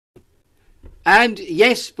And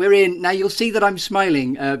yes, we're in. Now you'll see that I'm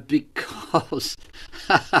smiling because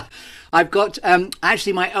I've got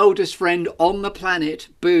actually my oldest friend on the planet.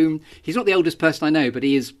 Boom. He's not the oldest person I know, but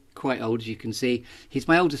he is quite old, as you can see. He's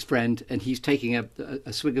my oldest friend, and he's taking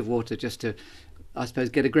a swig of water just to, I suppose,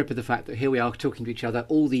 get a grip of the fact that here we are talking to each other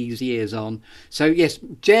all these years on. So yes,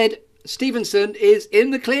 Ged Stephenson is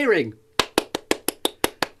in the clearing.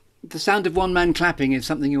 The sound of one man clapping is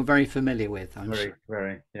something you're very familiar with, I'm sure.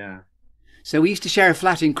 Very, yeah. So we used to share a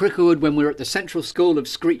flat in Cricklewood when we were at the Central School of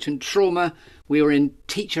Screech and Trauma. We were in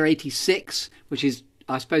Teacher 86, which is,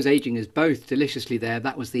 I suppose, aging us both deliciously there.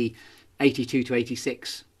 That was the 82 to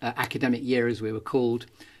 86 academic year, as we were called.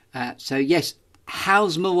 So yes,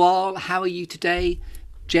 how's Moal? How are you today?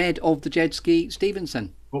 Ged of the Ged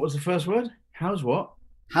Stephenson. What was the first word? How's what?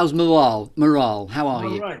 How's Moal? Morale? How are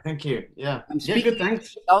Oh, you? right. Thank you. Yeah. I'm Yeah, good, speaking.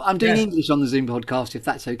 thanks. I'm doing Yes. English on the Zoom podcast, if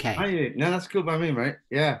that's okay. Are you? No, that's cool by me, mate.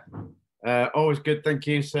 Yeah. Always good. Thank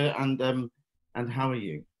you, sir. And how are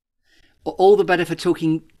you? All the better for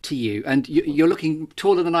talking to you. And you're looking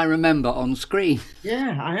taller than I remember on screen.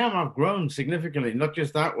 Yeah, I am. I've grown significantly, not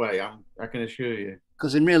just that way. I can assure you.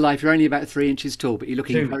 Because in real life, you're only about 3 inches tall, but you're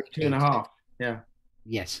looking Two, very two and a fit. half. Yeah.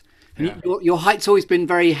 Yes. And Yeah. your height's always been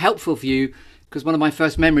very helpful for you because one of my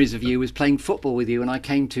first memories of you was playing football with you, and I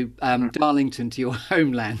came to Darlington, to your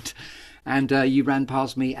homeland, and you ran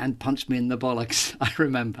past me and punched me in the bollocks. I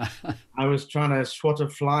remember. I was trying to swat a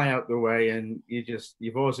fly out the way, and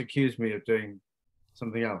you've always accused me of doing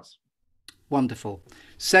something else. Wonderful.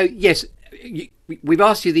 So yes, we've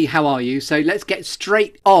asked you the how are you. So let's get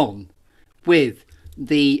straight on with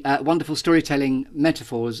the wonderful storytelling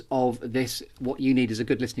metaphors of this What You Need Is a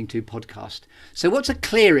Good Listening To podcast. So what's a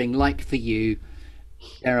clearing like for you,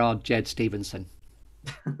 Gerard Ged Stephenson?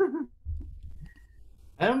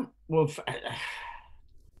 Well,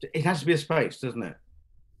 it has to be a space, doesn't it?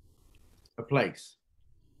 A place.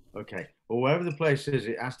 Okay. Well, wherever the place is,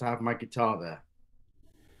 it has to have my guitar there.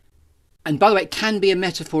 And by the way, it can be a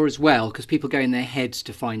metaphor as well because people go in their heads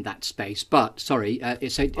to find that space. But sorry, I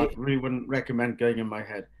really wouldn't recommend going in my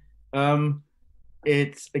head.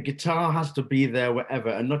 It's a guitar has to be there wherever,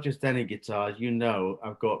 and not just any guitar. You know,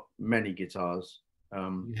 I've got many guitars.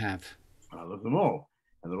 You have. I love them all,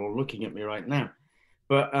 and they're all looking at me right now.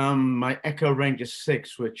 But my Echo Ranger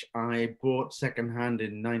 6, which I bought secondhand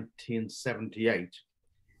in 1978,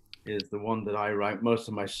 is the one that I write most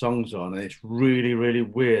of my songs on. And it's really, really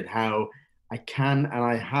weird how I can and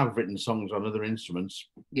I have written songs on other instruments.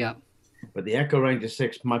 Yeah. But the Echo Ranger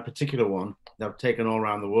 6, my particular one that I've taken all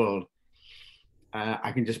around the world,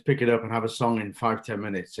 I can just pick it up and have a song in 5-10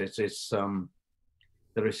 minutes.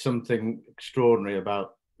 There is something extraordinary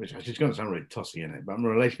about, which is going to sound really tossy in it, but a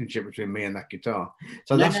relationship between me and that guitar.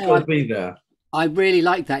 So that's got to be there. I really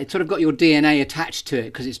like that. It's sort of got your DNA attached to it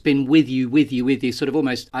because it's been with you, sort of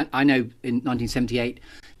almost. I know in 1978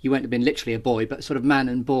 you won't have been literally a boy, but sort of man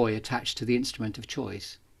and boy attached to the instrument of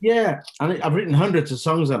choice. Yeah, and I've written hundreds of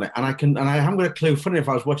songs on it, and I haven't got a clue. Funny if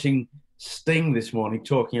I was watching Sting this morning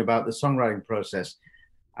talking about the songwriting process,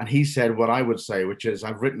 and he said what I would say, which is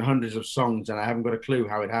I've written hundreds of songs and I haven't got a clue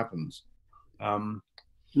how it happens.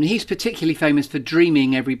 I mean, he's particularly famous for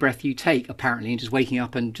dreaming every breath you take, apparently, and just waking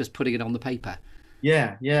up and just putting it on the paper.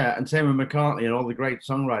 Yeah, and same with McCartney and all the great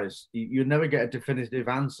songwriters. You never get a definitive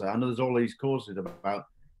answer. I know there's all these courses about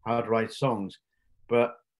how to write songs,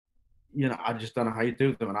 but I just don't know how you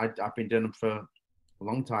do them, and I've been doing them for a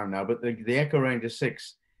long time now. But the Echo Ranger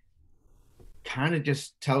 6 kind of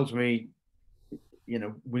just tells me,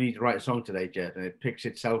 we need to write a song today, Ged, and it picks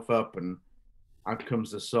itself up and out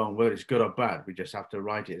comes the song. Whether it's good or bad, we just have to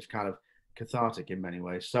write it. It's kind of cathartic in many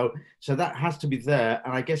ways. So that has to be there.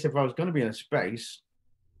 And I guess if I was going to be in a space,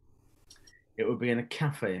 it would be in a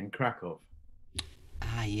cafe in Krakow.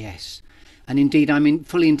 Ah, yes. And indeed, I'm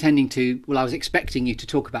fully intending to. Well, I was expecting you to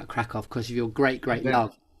talk about Krakow because of your great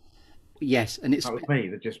love. Yes, and it's that was me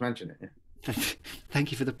that just mentioned it.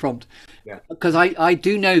 Thank you for the prompt. Yeah. Because I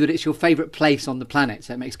do know that it's your favourite place on the planet,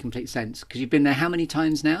 so it makes complete sense. Because you've been there how many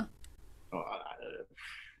times now?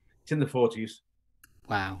 It's in the 40s.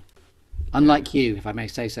 Wow. Unlike you, if I may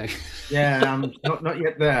say so. Yeah, I'm not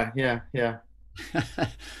yet there. Yeah.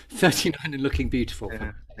 39 and looking beautiful.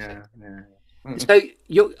 Yeah. So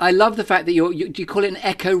I love the fact that do you call it an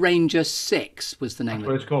Echo Ranger 6 was the name? That's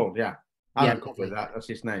what it's called, yeah. I Yeah, don't call it that. That's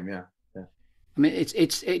his name, yeah. I mean,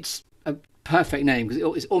 it's a perfect name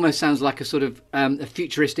because it almost sounds like a sort of a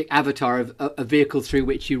futuristic avatar of a vehicle through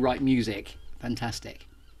which you write music. Fantastic.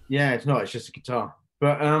 Yeah, it's not. It's just a guitar.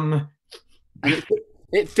 But And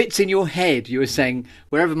it fits in your head. You were saying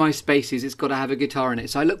wherever my space is, it's got to have a guitar in it.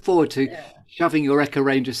 So I look forward to shoving your Echo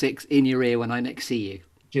Ranger 6 in your ear when I next see you.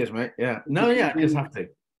 Cheers, mate. Yeah. No, yeah, I just have to.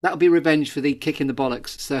 That'll be revenge for the kick in the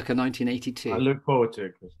bollocks circa I 1982. look forward to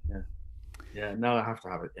it. Yeah. Yeah. No, I have to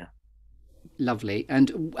have it. Yeah. Lovely.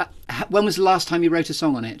 And when was the last time you wrote a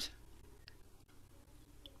song on it?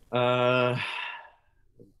 Uh,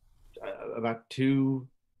 about 2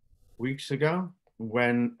 weeks ago,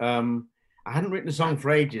 when I hadn't written a song for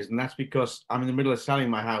ages, and that's because I'm in the middle of selling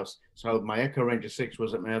my house. So my Echo Ranger 6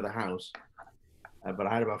 was at my other house, but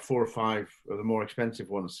I had about 4 or 5 of the more expensive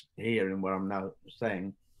ones here in where I'm now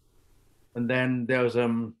staying. And then there was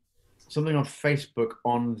something on Facebook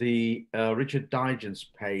on the Richard Digance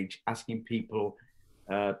page asking people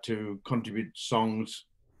to contribute songs,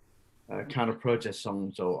 counter protest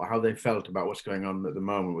songs, or how they felt about what's going on at the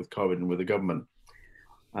moment with COVID and with the government.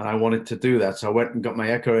 And I wanted to do that. So I went and got my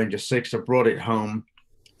Echo Ranger 6. I brought it home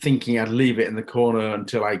thinking I'd leave it in the corner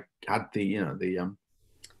until I had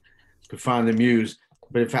could find the muse.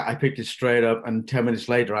 But in fact, I picked it straight up, and 10 minutes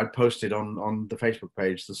later, I posted on the Facebook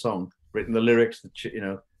page the song, written the lyrics,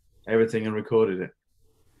 everything, and recorded it.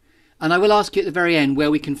 And I will ask you at the very end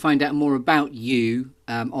where we can find out more about you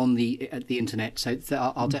on the internet. So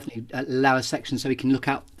I'll definitely allow a section so we can look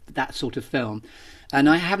out that sort of film. And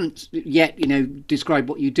I haven't yet, described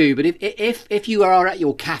what you do. But if you are at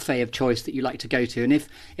your cafe of choice that you like to go to, and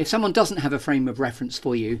if someone doesn't have a frame of reference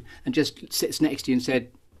for you and just sits next to you and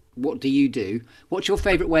said, "What do you do?" What's your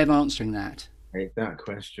favourite way of answering that? I hate that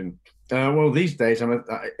question. Well, these days I'm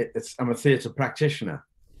a theatre practitioner,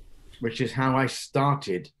 which is how I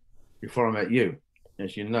started before I met you,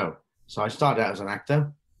 as you know. So I started out as an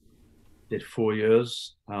actor, did 4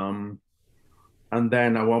 years. And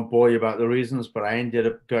then I won't bore you about the reasons, but I ended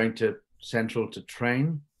up going to Central to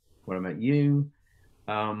train, where I met you.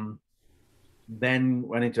 Then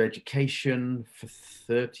went into education for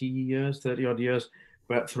 30 odd years.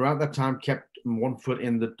 But throughout that time, kept one foot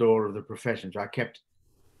in the door of the profession. So I kept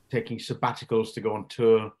taking sabbaticals to go on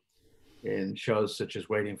tour in shows such as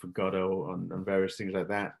Waiting for Godot and various things like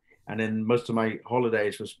that. And then most of my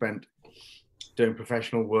holidays were spent doing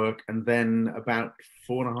professional work. And then about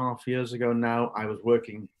 4.5 years ago now, I was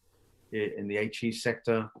working in the HE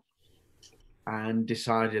sector and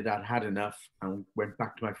decided I'd had enough and went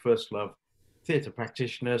back to my first love, theatre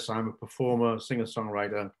practitioner. So I'm a performer,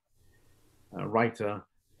 singer-songwriter, writer,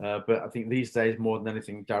 but I think these days more than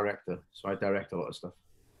anything, director. So I direct a lot of stuff.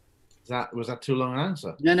 Was that too long an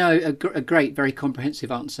answer? No, a great, very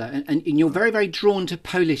comprehensive answer. And you're very, very drawn to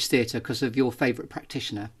Polish theatre because of your favourite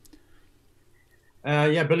practitioner.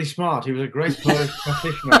 Yeah, Billy Smart. He was a great Polish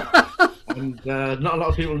practitioner, and not a lot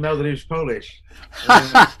of people know that he was Polish.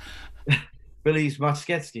 Billy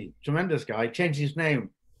Smartskiecki, tremendous guy. He changed his name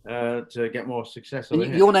to get more success over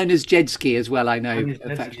here. You're known as Jedski as well, I know,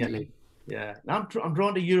 affectionately. Yeah. I'm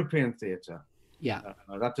drawn to European theatre. Yeah.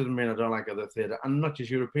 That doesn't mean I don't like other theatre. And not just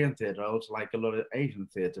European theatre, I also like a lot of Asian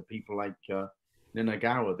theatre. People like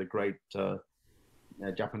Ninagawa, the great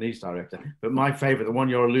Japanese director. But my favourite, the one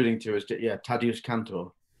you're alluding to, is Tadeusz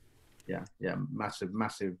Kantor. Yeah, massive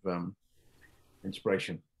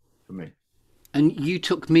inspiration for me. And you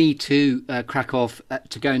took me to Krakow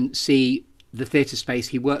to go and see the theatre space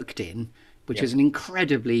he worked in, which is an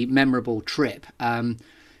incredibly memorable trip.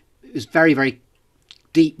 It was very, very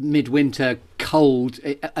deep midwinter cold,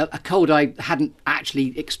 a cold I hadn't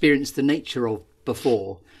actually experienced the nature of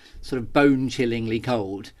before, sort of bone-chillingly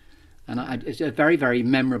cold. And it's a very, very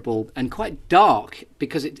memorable and quite dark,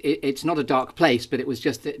 because it's not a dark place, but it was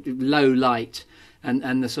just low light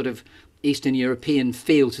and the sort of Eastern European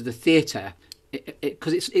feel to the theatre,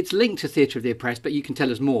 because it's linked to Theatre of the Oppressed, but you can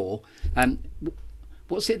tell us more.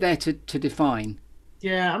 What's it there to define?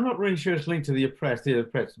 Yeah, I'm not really sure it's linked to the Oppressed, Theatre of the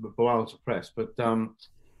Oppressed, but Boal's Oppressed. But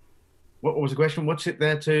what was the question? What's it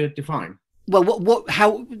there to define? Well,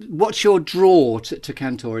 what's your draw to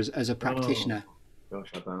Kantor as a practitioner? Gosh,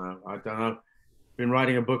 I don't know. Been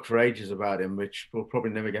writing a book for ages about him, which will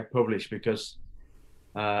probably never get published, because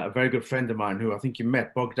a very good friend of mine, who I think you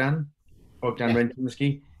met, Bogdan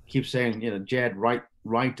Rentinsky, keeps saying, Jed,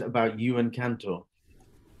 write about you and Kantor.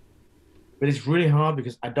 But it's really hard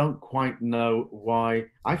because I don't quite know why.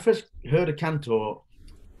 I first heard of Kantor,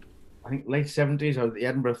 I think late 70s, at the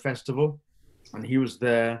Edinburgh Festival, and he was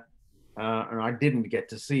there, and I didn't get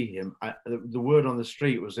to see him. The word on the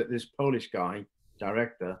street was that this Polish guy,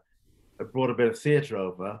 director, had brought a bit of theatre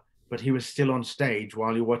over, but he was still on stage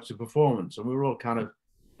while you watched the performance. And we were all kind of,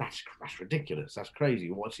 that's ridiculous, that's crazy,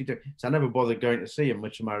 what's he doing? So I never bothered going to see him,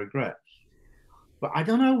 much to my regret. But I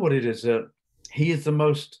don't know what it is. He is the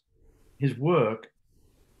most, his work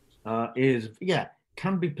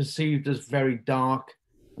can be perceived as very dark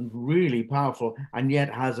and really powerful, and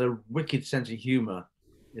yet has a wicked sense of humor.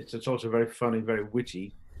 It's also very funny, very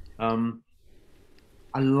witty.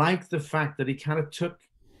 I like the fact that he kind of took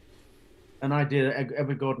an idea,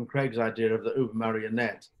 Edward Gordon Craig's idea of the uber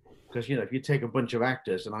marionette, because if you take a bunch of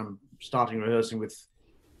actors, and I'm starting rehearsing with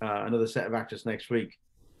another set of actors next week,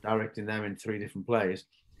 directing them in 3 different plays.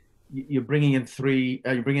 You're bringing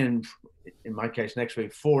in in my case next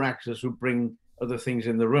week, 4 actors who bring other things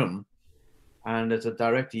in the room, and as a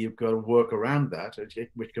director, you've got to work around that,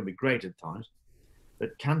 which can be great at times.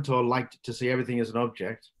 But Cantor liked to see everything as an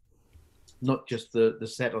object, not just the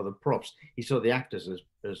set or the props. He saw the actors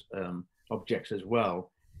as objects as well,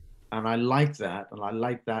 and I like that. And I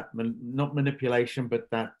like that not manipulation, but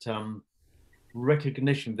that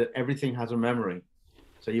recognition that everything has a memory.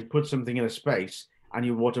 So you put something in a space, and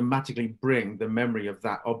you automatically bring the memory of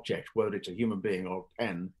that object, whether it's a human being or a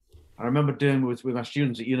pen. I remember doing with my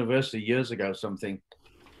students at university years ago something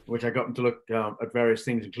which I got them to look at various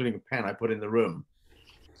things, including a pen I put in the room.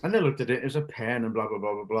 And they looked at it as a pen and blah, blah,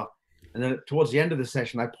 blah, blah, blah. And then towards the end of the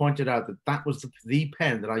session, I pointed out that that was the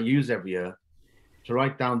pen that I use every year to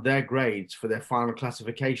write down their grades for their final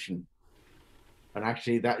classification. And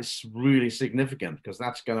actually, that is really significant, because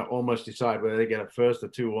that's going to almost decide whether they get a first or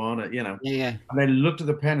 2 on, Yeah. And they looked at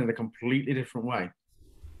the pen in a completely different way.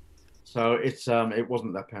 So it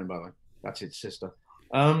wasn't that pen, by the way. That's its sister.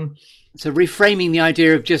 So reframing the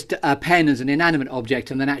idea of just a pen as an inanimate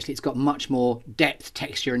object, and then actually it's got much more depth,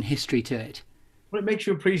 texture, and history to it. Well, it makes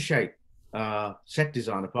you appreciate set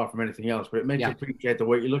design apart from anything else, but it makes you appreciate the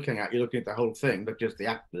way you're looking at. You're looking at the whole thing, not just the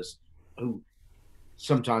actors who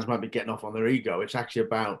sometimes might be getting off on their ego. It's actually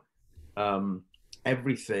about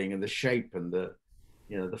everything, and the shape, and the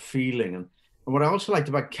feeling. And what I also liked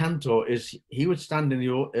about Cantor is he would stand in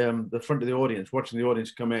the front of the audience, watching the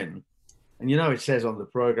audience come in. And it says on the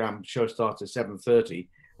program, show starts at 7:30.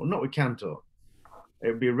 Well, not with Cantor. It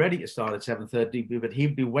would be ready to start at 7:30, but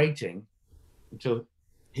he'd be waiting until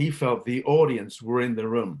he felt the audience were in the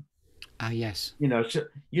room. Ah, yes. We've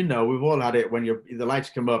all had it when the lights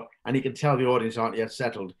come up and he can tell the audience aren't yet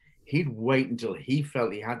settled. He'd wait until he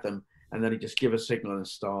felt he had them, and then he'd just give a signal and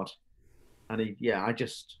start. And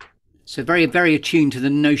So very, very attuned to the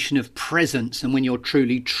notion of presence, and when you're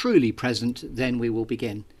truly, truly present, then we will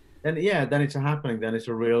begin. Then it's a happening. Then it's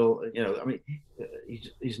a real,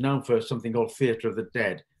 he's known for something called theatre of the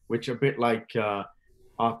dead, which a bit like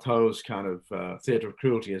Artaud's kind of theatre of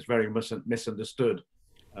cruelty is very misunderstood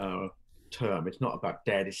term. It's not about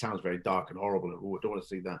dead. It sounds very dark and horrible. I don't want to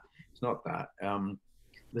see that. It's not that.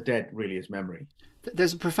 The dead really is memory.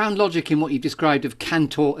 There's a profound logic in what you described of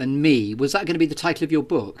Cantor and me. Was that going to be the title of your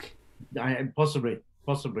book? Possibly.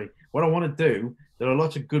 What I want to do, there are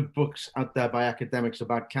lots of good books out there by academics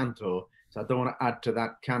about Cantor, so I don't want to add to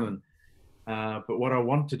that canon. But what I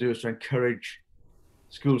want to do is to encourage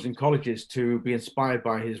schools and colleges to be inspired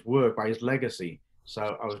by his work, by his legacy.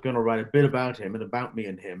 So I was going to write a bit about him and about me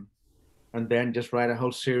and him, and then just write a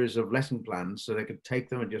whole series of lesson plans so they could take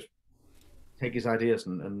them and just take his ideas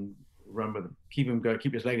and run with them, keep him going,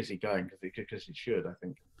 keep his legacy going, because it should, I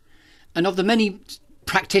think. And of the many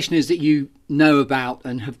practitioners that you know about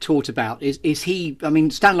and have taught about, is he, I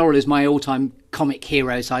mean, Stan Laurel is my all-time comic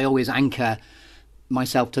hero, so I always anchor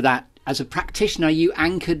myself to that. As a practitioner, are you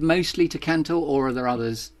anchored mostly to Cantor, or are there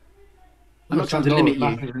others? I'm not trying to limit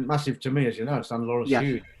you. Massive to me, as you know. Stan Laurel's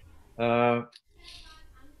huge. I'm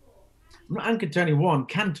not anchored to anyone.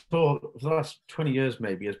 Cantor, for the last 20 years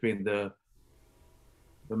maybe, has been the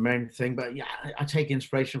main thing. But yeah, I take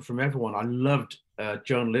inspiration from everyone. I loved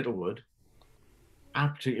Joan Littlewood.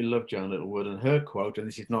 Absolutely loved Joan Littlewood, and her quote, and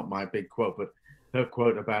this is not my big quote, but her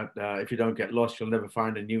quote about if you don't get lost, you'll never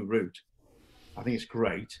find a new route. I think it's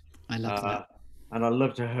great. I love that. And I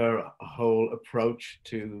loved her whole approach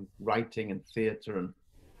to writing and theatre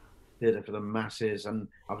for the masses. And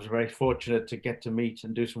I was very fortunate to get to meet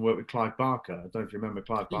and do some work with Clive Barker. I don't know if you remember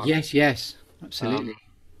Clive Barker. Yes, absolutely.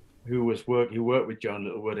 He worked with Joan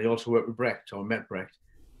Littlewood. He also worked with Brecht, or met Brecht.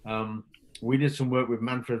 We did some work with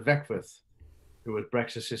Manfred Weckworth, who was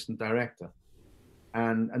Brecht's assistant director.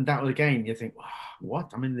 And that was, again, you think, wow,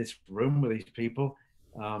 what? I'm in this room with these people.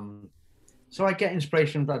 So I get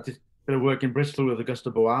inspiration. I did a bit of work in Bristol with Auguste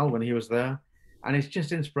Boal when he was there. And it's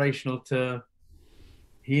just inspirational to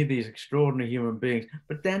hear these extraordinary human beings.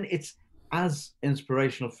 But then it's as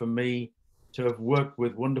inspirational for me to have worked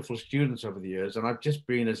with wonderful students over the years. And I've just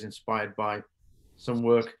been as inspired by some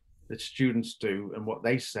work that students do and what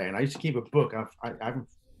they say. And I used to keep a book. I don't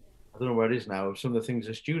know where it is now, of some of the things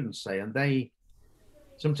the students say. And they,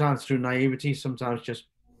 sometimes through naivety, sometimes just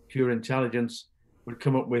pure intelligence, would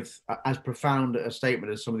come up with as profound a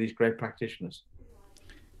statement as some of these great practitioners.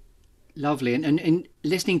 Lovely. And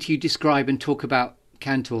listening to you describe and talk about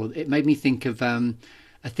Cantor, it made me think of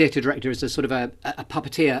a theatre director as a sort of a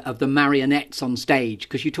puppeteer of the marionettes on stage?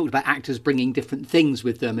 Because you talked about actors bringing different things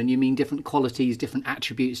with them, and you mean different qualities, different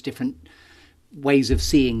attributes, different ways of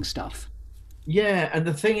seeing stuff. Yeah, and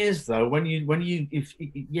the thing is, though,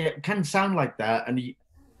 it can sound like that, and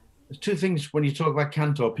there's two things when you talk about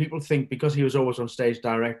Cantor. People think because he was always on stage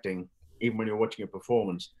directing, even when you're watching a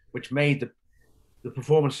performance, which made the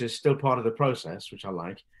performances still part of the process, which I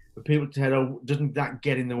like. But people said, "Oh, doesn't that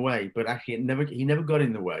get in the way?" But actually, he never got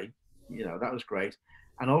in the way. That was great.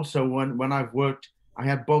 And also, when I've worked, I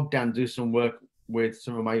had Bogdan do some work with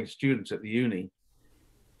some of my students at the uni,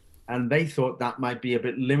 and they thought that might be a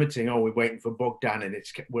bit limiting. Oh, we're waiting for Bogdan, and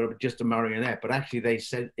we're just a marionette. But actually, they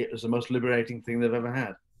said it was the most liberating thing they've ever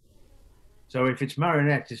had. So if it's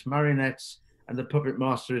marionettes, and the puppet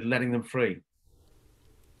master is letting them free.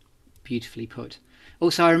 Beautifully put.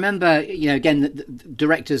 Also, I remember, again, the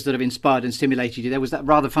directors that have inspired and stimulated you. There was that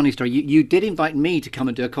rather funny story. You did invite me to come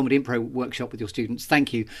and do a comedy improv workshop with your students.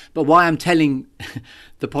 Thank you. But why I'm telling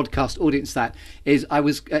the podcast audience that is I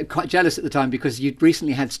was quite jealous at the time because you'd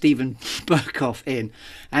recently had Stephen Burkoff in,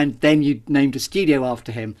 and then you named a studio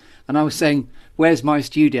after him. And I was saying, where's my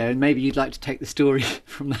studio? And maybe you'd like to take the story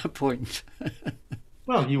from that point.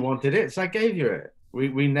 Well, you wanted it, so I gave you it.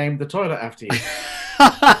 We named the toilet after you.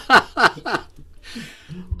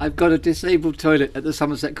 I've got a disabled toilet at the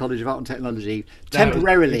Somerset College of Art and Technology,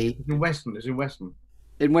 temporarily. It's in Weston. It's in Weston.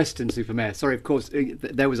 In Weston-super-Mare. Sorry, of course,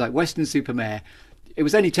 there was like Weston-super-Mare. It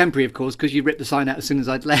was only temporary, of course, because you ripped the sign out as soon as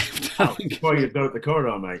I'd left. Oh, before you go at the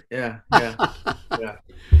corridor, mate. Yeah.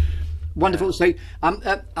 Wonderful. So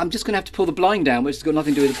I'm just going to have to pull the blind down, which has got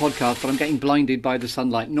nothing to do with the podcast, but I'm getting blinded by the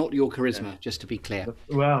sunlight, not your charisma, just to be clear.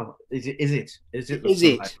 Well, is it? Is it?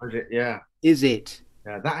 Yeah. Is it?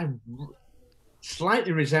 Yeah, that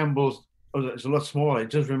slightly resembles. Oh, it's a lot smaller. It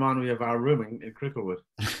does remind me of our room in Cricklewood.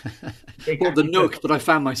 Well, the nook that I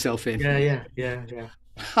found myself in. Yeah.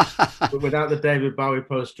 But without the David Bowie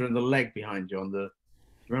poster and the leg behind you on the.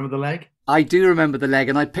 Remember the leg? I do remember the leg,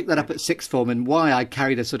 and I picked that up at sixth form, and why I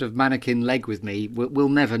carried a sort of mannequin leg with me, we'll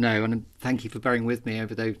never know, and thank you for bearing with me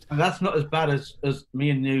over those. And that's not as bad as me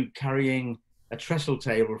and you carrying a trestle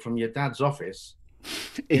table from your dad's office.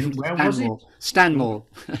 Where was it? Stanmore.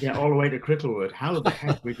 Yeah, all the way to Cricklewood. How the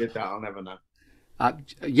heck we did that, I'll never know.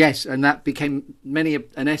 Yes, and that became many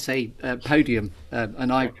an essay podium,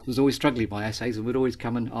 and I was always struggling with my essays and would always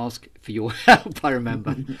come and ask for your help, I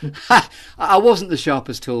remember. I wasn't the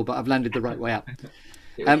sharpest tool, but I've landed the right way up.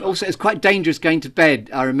 Also, it's quite dangerous going to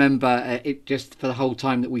bed, I remember, it just for the whole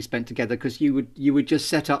time that we spent together, because you would just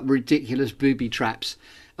set up ridiculous booby traps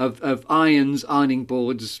of irons, ironing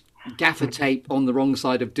boards, gaffer tape on the wrong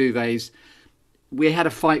side of duvets. We had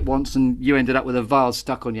a fight once and you ended up with a vase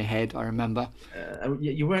stuck on your head, I remember.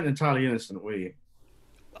 You weren't entirely innocent, were you?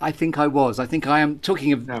 I think I was. I think I am.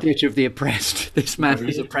 Talking of theatre of the oppressed, this man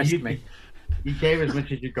has oppressed me. You gave as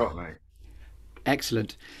much as you got, mate.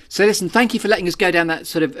 Excellent. So listen, thank you for letting us go down that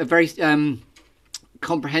sort of a very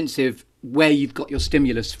comprehensive where you've got your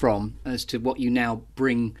stimulus from as to what you now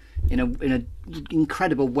bring in a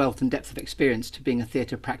incredible wealth and depth of experience to being a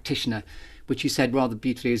theatre practitioner, which you said rather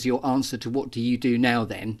beautifully is your answer to what do you do now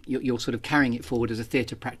then. You're sort of carrying it forward as a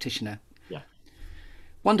theatre practitioner. Yeah.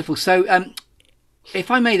 Wonderful. So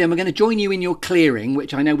if I may then, we're going to join you in your clearing,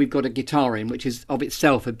 which I know we've got a guitar in, which is of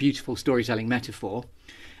itself a beautiful storytelling metaphor.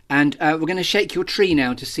 And we're going to shake your tree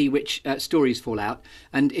now to see which stories fall out.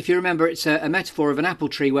 And if you remember, it's a metaphor of an apple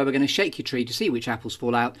tree where we're going to shake your tree to see which apples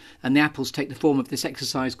fall out. And the apples take the form of this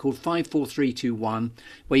exercise called 5, 4, 3, 2, 1,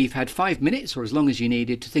 where you've had 5 minutes or as long as you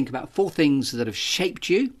needed to think about 4 things that have shaped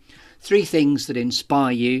you, 3 things that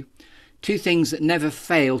inspire you, 2 things that never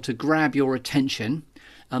fail to grab your attention,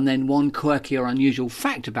 and then 1 quirky or unusual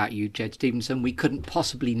fact about you, Ged Stephenson, we couldn't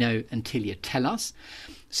possibly know until you tell us.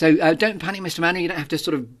 So don't panic, Mr. Manning. You don't have to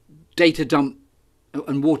sort of data dump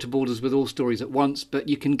and waterboard us with all stories at once, but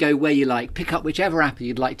you can go where you like. Pick up whichever apple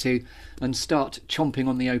you'd like to and start chomping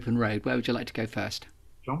on the open road. Where would you like to go first?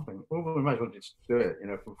 Chomping? Well, we might as well just do it,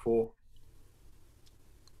 from 4.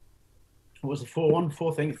 What was the 4 one?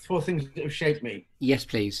 4 things that have shaped me. Yes,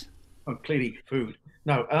 please. Oh, clearly food.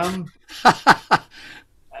 No,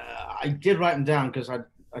 I did write them down because I'd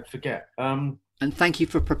forget. And thank you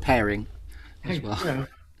for preparing as well.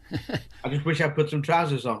 I just wish I put some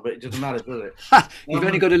trousers on, but it doesn't matter, does it? You've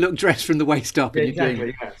only got to look dressed from the waist up. Yeah,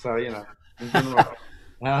 exactly. Yeah. So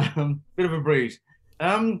bit of a breeze.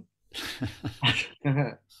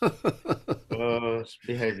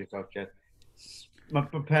 Behave yourself, Ged. My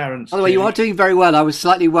parents. By the way, you are doing very well. I was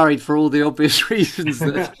slightly worried for all the obvious reasons.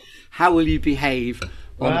 That how will you behave?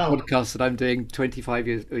 on a Well, podcast that I'm doing 25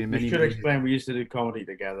 years, we many, should many years. explain we used to do comedy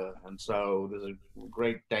together, and so there's a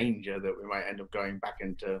great danger that we might end up going back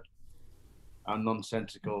into our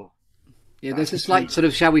nonsensical Yeah, there's a attitude. slight sort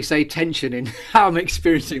of, shall we say, tension in how I'm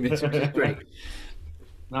experiencing this, which is great.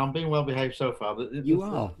 Now I'm being well behaved so far, but You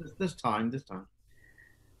are. this time.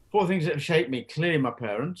 Four things that have shaped me. Clearly, my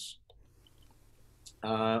parents.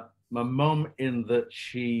 My mum, in that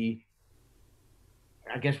she,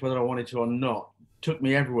 I guess whether I wanted to or not, took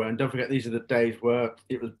me everywhere. And don't forget, these are the days where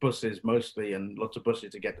it was buses mostly and lots of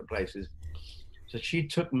buses to get to places. So she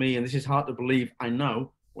took me, and this is hard to believe, I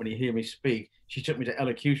know, when you hear me speak, she took me to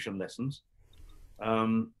elocution lessons.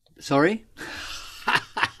 Sorry?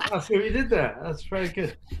 I see what you did there. That's very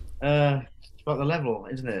good. It's about the level,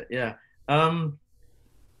 isn't it? Yeah.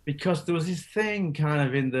 Because there was this thing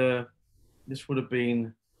kind of this would have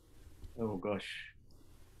been, oh gosh,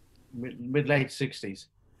 mid late 60s,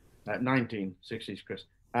 1960s, Chris.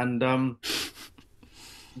 And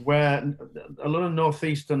where a lot of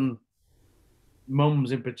Northeastern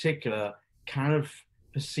mums in particular kind of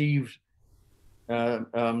perceived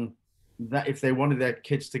that if they wanted their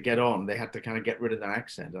kids to get on, they had to kind of get rid of their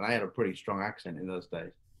accent. And I had a pretty strong accent in those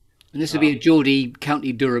days. And this would be a Geordie,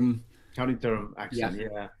 County Durham. County Durham accent,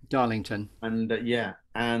 yeah. Darlington. And yeah.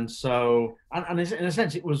 And so, and in a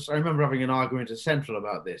sense, it was, I remember having an argument at Central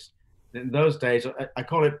about this. In those days, I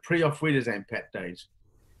call it pre-Off Wiedersehen days.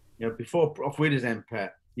 You know, before Off Wiedersehen,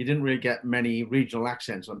 you didn't really get many regional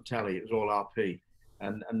accents on telly. It was all RP.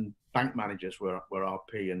 And bank managers were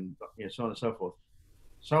RP and so on and so forth.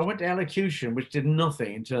 So I went to elocution, which did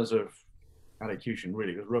nothing in terms of elocution,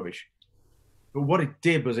 really. It was rubbish. But what it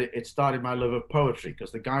did was it started my love of poetry,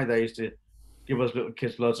 because the guy there used to give us little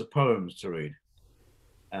kids loads of poems to read.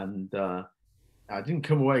 And I didn't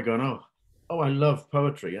come away going, oh, I love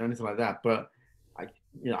poetry and anything like that. But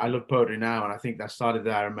I love poetry now. And I think that started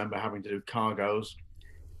there. I remember having to do cargoes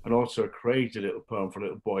and also a crazy little poem for a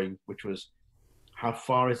little boy, which was, how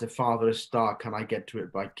far is the farthest star? Can I get to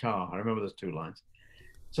it by car? I remember those two lines.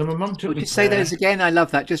 So my mum took me. Just say those again. I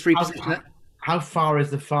love that. Just reposition that. How far is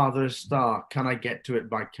the farthest star? Can I get to it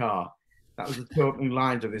by car? That was the two opening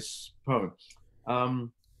lines of this poem.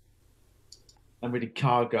 And we did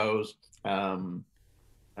cargoes and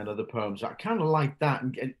other poems. I kind of liked that,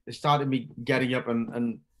 and it started me getting up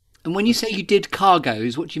and. And when you say you did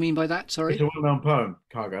cargoes, what do you mean by that? Sorry. It's a well-known poem,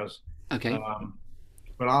 cargoes. Okay.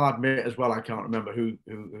 But I'll admit as well, I can't remember who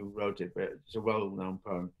wrote it, but it's a well-known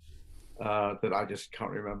poem. That I just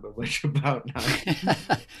can't remember much about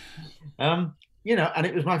now. And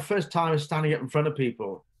it was my first time standing up in front of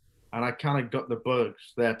people, and I kind of got the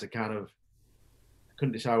bugs there to kind of, I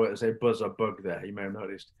couldn't decide whether to say buzz or bug there, you may have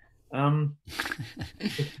noticed. Stand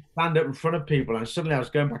up in front of people, and suddenly I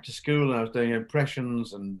was going back to school and I was doing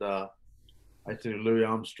impressions, and I had to do Louis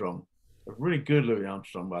Armstrong, a really good Louis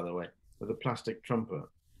Armstrong, by the way, with a plastic trumpet.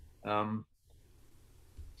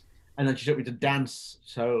 And then she took me to dance.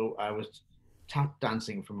 So I was tap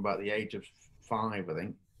dancing from about the age of 5, I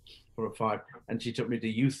think, 4 or 5. And she took me to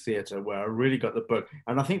youth theatre, where I really got the bug.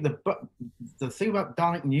 And I think the thing about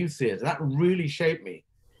Darlington Youth Theatre, that really shaped me.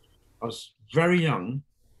 I was very young,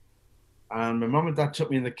 and my mum and dad took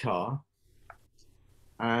me in the car,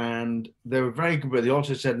 and they were very good, but they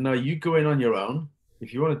also said, no, you go in on your own.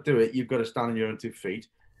 If you want to do it, you've got to stand on your own 2 feet.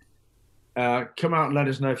 Come out and let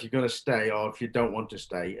us know if you're going to stay or if you don't want to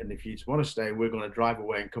stay. And if you want to stay, we're going to drive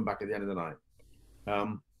away and come back at the end of the night.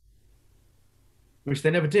 Which they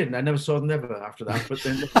never did. And I never saw them ever after that. But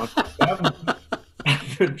then,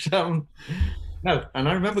 no. And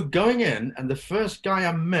I remember going in, and the first guy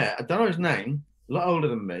I met, I don't know his name, a lot older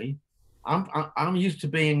than me. I'm used to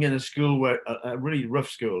being in a school where a really rough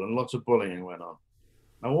school, and lots of bullying went on.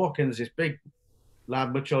 I walk in, there's this big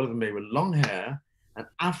lad, much older than me, with long hair, an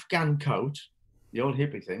Afghan coat, the old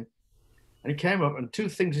hippie thing. And he came up, and 2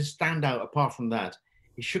 things that stand out apart from that.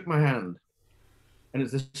 He shook my hand, and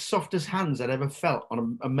it's the softest hands I'd ever felt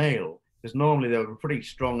on a male, because normally they were pretty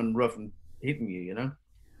strong and rough and hitting you,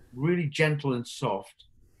 really gentle and soft.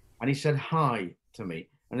 And he said hi to me.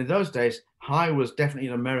 And in those days, hi was definitely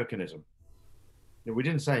an Americanism. We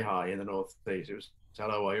didn't say hi in the Northeast. It was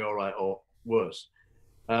hello, are you all right, or worse.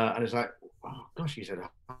 And it's like, oh gosh, he said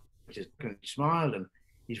hi. He smiled and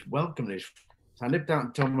he's welcomed us. So I nipped out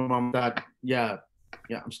and told my mum and dad, yeah,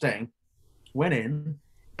 I'm staying. Went in,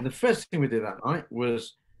 and the first thing we did that night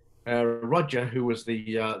was Roger, who was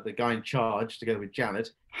the guy in charge, together with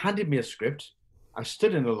Janet, handed me a script. I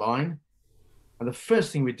stood in the line, and the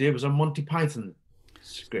first thing we did was a Monty Python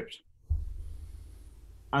script.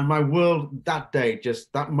 And my world that day,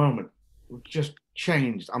 just that moment, just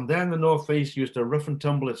changed. I'm there in the Northeast, used to rough and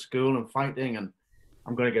tumble at school and fighting, and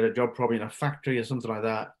I'm going to get a job probably in a factory or something like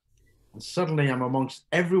that. And suddenly I'm amongst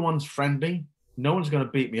everyone's friendly. No one's going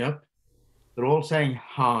to beat me up. They're all saying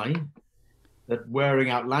hi. They're wearing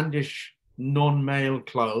outlandish non-male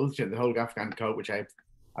clothes, the whole Afghan coat, which I've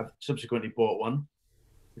subsequently bought one.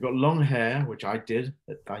 We've got long hair, which I did.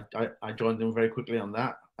 I joined them very quickly on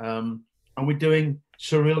that. And we're doing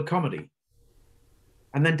surreal comedy.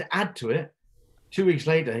 And then to add to it, 2 weeks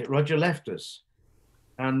later, Roger left us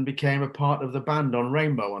and became a part of the band on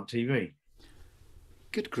Rainbow on TV.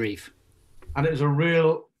 Good grief. And it was a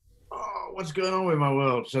real, what's going on with my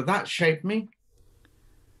world? So that shaped me.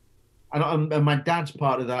 And my dad's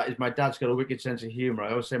part of that is my dad's got a wicked sense of humor.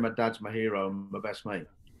 I always say my dad's my hero and my best mate.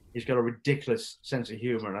 He's got a ridiculous sense of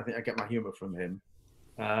humor, and I think I get my humor from him.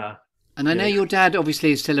 And I know your dad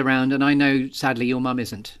obviously is still around, and I know sadly your mum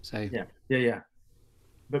isn't. So yeah.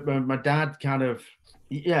 But my dad kind of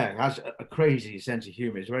has a crazy sense of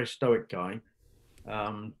humor. He's a very stoic guy,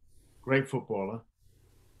 great footballer,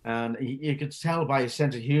 and you could tell by his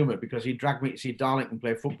sense of humor because he dragged me to see Darlington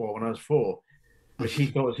play football when I was 4, which he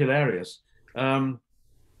thought was hilarious.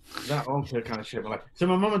 That also kind of shaped my life. So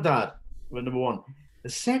my mum and dad were number one. The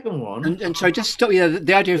second one, and so just stop you there.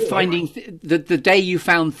 The idea of finding the day you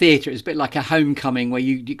found theatre is a bit like a homecoming where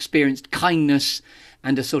you experienced kindness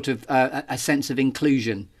and a sort of a sense of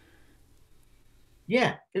inclusion.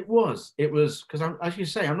 Yeah, it was because as you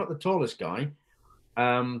say, I'm not the tallest guy.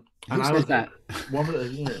 And I was that?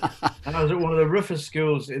 And I was at one of the roughest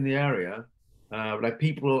schools in the area. Like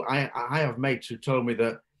people, I have mates who told me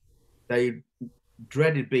that they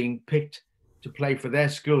dreaded being picked to play for their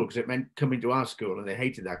school because it meant coming to our school, and they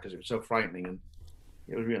hated that because it was so frightening. And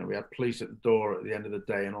it was, we had police at the door at the end of the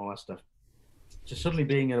day and all that stuff. So suddenly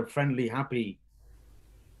being in a friendly, happy,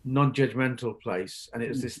 non-judgmental place, and it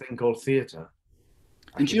was this thing called theatre.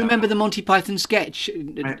 And do you remember the Monty Python sketch?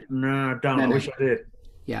 No, I don't. I wish I did.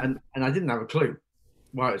 Yeah. And I didn't have a clue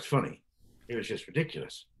why it was funny. It was just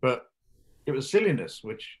ridiculous. But it was silliness,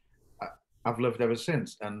 which I've loved ever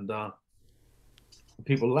since. And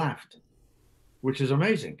people laughed, which is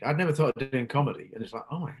amazing. I'd never thought of doing comedy. And it's like,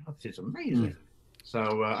 oh my God, this is amazing. So,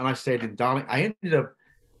 and I stayed in Darling. I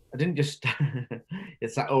didn't just,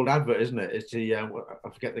 it's that old advert, isn't it? It's the, I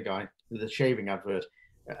forget the guy, the shaving advert.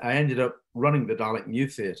 I ended up running the Darlington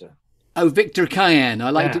Youth Theatre. Oh, Victor Cayenne.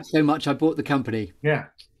 I liked it so much, I bought the company. Yeah.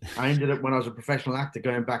 I ended up, when I was a professional actor,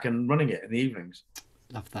 going back and running it in the evenings.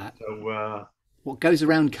 Love that. So, what goes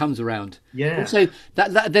around comes around. Yeah. Also,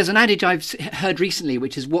 that there's an adage I've heard recently,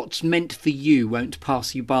 which is what's meant for you won't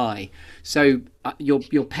pass you by. So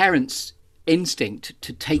your parents' instinct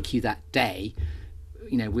to take you that day,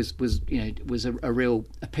 was a real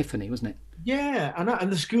epiphany, wasn't it? Yeah,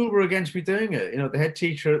 and the school were against me doing it. The head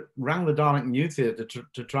teacher rang the Darlington Youth Theatre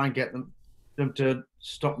to try and get them to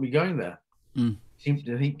stop me going there. Seemed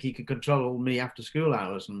to think he could control me after school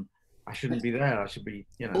hours, and I shouldn't be there. I should be,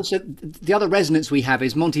 Also, the other resonance we have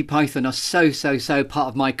is Monty Python are so part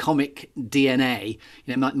of my comic DNA.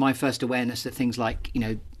 My first awareness of things like,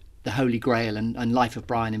 the Holy Grail and Life of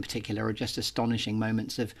Brian in particular are just astonishing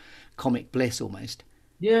moments of comic bliss almost.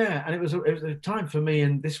 Yeah, and it was a time for me,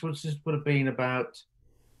 and this would have been about,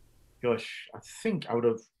 I think I would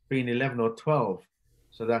have been 11 or 12.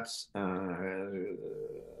 So that's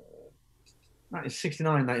 1969,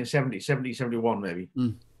 1970, 70, 71 maybe.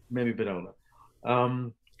 Maybe a bit older.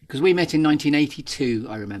 Because we met in 1982,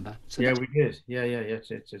 I remember. So yeah, we did. Yeah.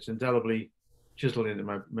 It's indelibly chiseled into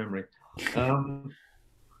my memory.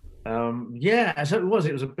 Yeah, so it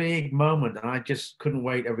was a big moment, and I just couldn't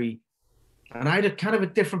wait and I had a kind of a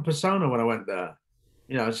different persona when I went there.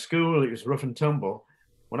 At school, it was rough and tumble.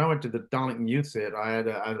 When I went to the Darlington Youth Theatre, I had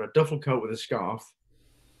either a duffel coat with a scarf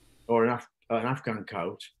or an Afghan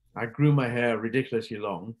coat. I grew my hair ridiculously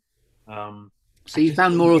long. So you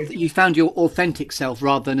found your authentic self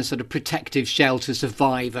rather than a sort of protective shell to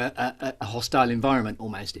survive a hostile environment,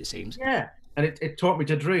 almost, it seems. Yeah, and it taught me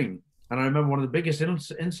to dream. And I remember one of the biggest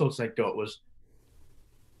insults I got was,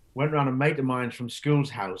 went around a mate of mine from school's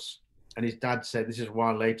house, and his dad said, this is a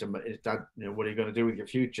while later, but his dad, what are you going to do with your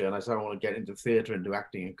future? And I said, I want to get into theatre, into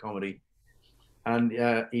acting and comedy. And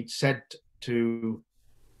he'd said to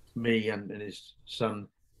me and his son,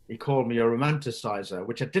 he called me a romanticizer,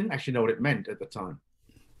 which I didn't actually know what it meant at the time.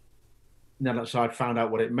 So I found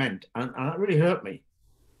out what it meant, and that really hurt me.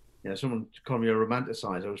 Someone called me a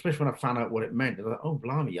romanticizer, especially when I found out what it meant. I thought, oh,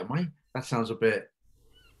 blimey, am I? That sounds a bit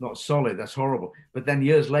not solid. That's horrible. But then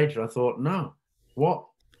years later, I thought, no, what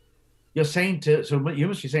you're saying you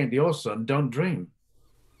must be saying to your son, don't dream.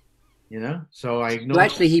 So I ignored. Well,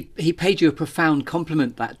 actually, he paid you a profound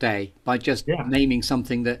compliment that day by just naming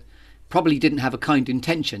something that probably didn't have a kind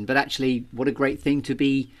intention, but actually what a great thing to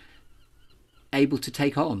be able to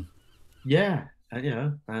take on. Yeah,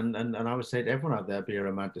 and and I would say to everyone out there, be a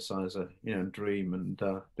romanticizer, dream and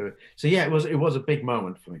do it. So yeah, it was a big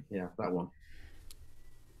moment for me. Yeah, that one.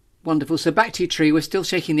 Wonderful. So back to your tree. We're still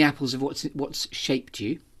shaking the apples of what's shaped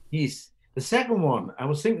you. Yes, the second one. I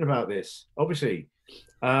was thinking about this, obviously,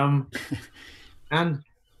 um, and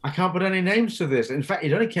I can't put any names to this. In fact,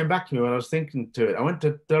 it only came back to me when I was thinking to it. I went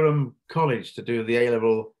to Durham College to do the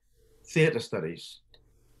A-level theatre studies,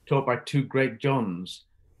 taught by two great Johns.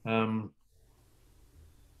 Um,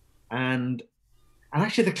 and and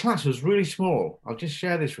actually the class was really small. I'll just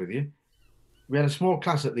share this with you. We had a small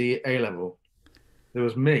class at the A level. There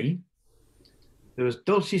was me, there was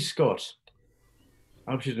Dulcie Scott.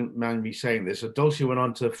 I hope she didn't mind me saying this. So Dulcie went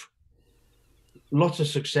on to lots of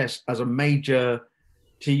success as a major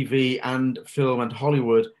TV and film and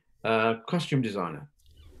Hollywood costume designer.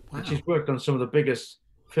 Wow. And she's worked on some of the biggest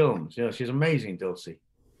films. She's amazing, Dulcie,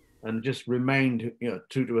 and just remained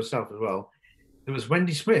true to herself as well. There was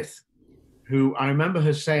Wendy Smith, who I remember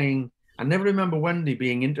her saying, I never remember Wendy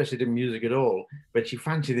being interested in music at all, but she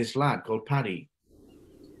fancied this lad called Paddy.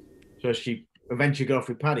 So she eventually got off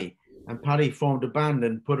with Paddy, and Paddy formed a band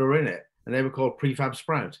and put her in it, and they were called Prefab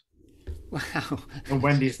Sprout. Wow. And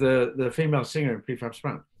Wendy's the female singer in Prefab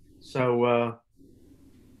Sprout. So,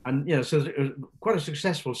 so it was quite a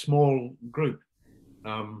successful small group.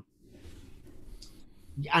 And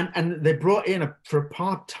they brought in for a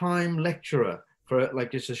part-time lecturer for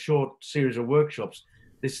like just a short series of workshops.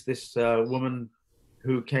 This woman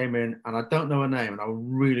who came in, and I don't know her name, and I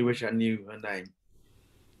really wish I knew her name.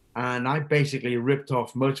 And I basically ripped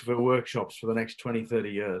off most of her workshops for the next 20, 30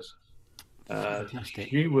 years. Fantastic.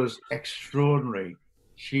 She was extraordinary.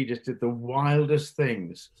 She just did the wildest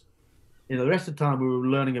things. The rest of the time we were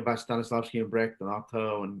learning about Stanislavski and Brecht and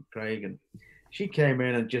Artaud and Craig, and she came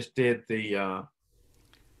in and just did the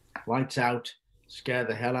lights out, scare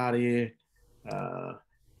the hell out of you,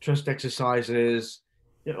 trust exercises,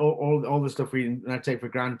 all the stuff I take for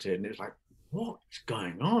granted. And it was like, what's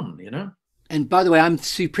going on, And by the way, I'm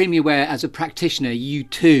supremely aware as a practitioner, you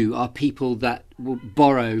too are people that will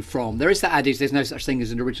borrow from. There is that adage, there's no such thing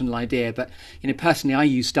as an original idea. But, personally, I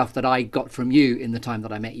use stuff that I got from you in the time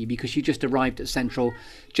that I met you, because you just arrived at Central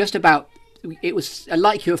just about, it was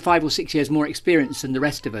like you were 5 or 6 years more experienced than the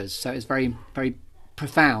rest of us. So it's very, very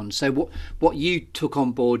profound. So what you took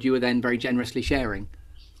on board, you were then very generously sharing.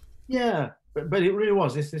 Yeah, but it really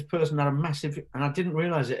was. This person had a massive, and I didn't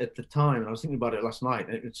realize it at the time. And I was thinking about it last night.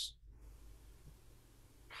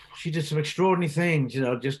 She did some extraordinary things,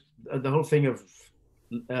 just the whole thing of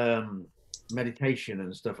meditation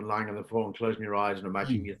and stuff, and lying on the floor and closing your eyes and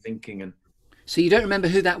imagining you're thinking. And so you don't remember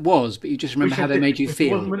who that was, but you just remember how they made you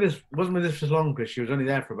feel. Wasn't with us for long, Chris. She was only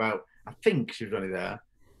there for about, I think she was only there,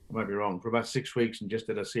 I might be wrong, for about 6 weeks, and just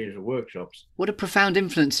did a series of workshops. What a profound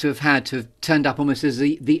influence to have turned up almost as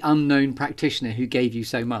the unknown practitioner who gave you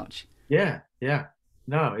so much. Yeah.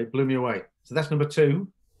 No, it blew me away. So that's number 2.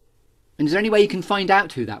 And is there any way you can find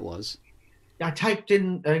out who that was? I typed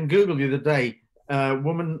in Google the other day,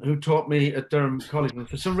 woman who taught me at Durham College, and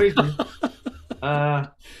for some reason... it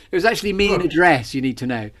was actually me in a dress, you need to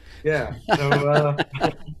know. Yeah. So,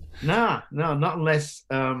 no, not unless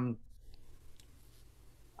I'm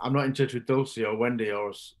not in touch with Dulcie or Wendy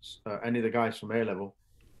or any of the guys from A-level.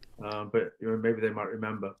 But maybe they might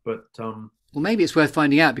remember. But... well, maybe it's worth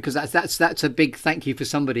finding out, because that's a big thank you for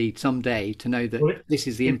somebody someday to know that this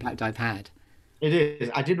is the impact I've had. It is.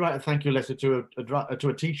 I did write a thank you letter to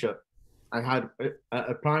a teacher I had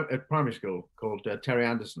at primary school called Terry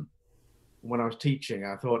Anderson. When I was teaching,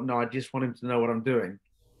 I thought, no, I just want him to know what I'm doing,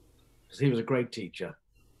 because he was a great teacher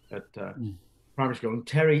at primary school. And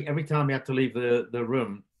Terry, every time he had to leave the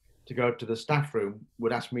room to go to the staff room,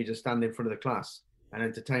 would ask me to stand in front of the class and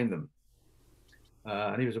entertain them.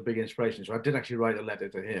 And he was a big inspiration. So I did actually write a letter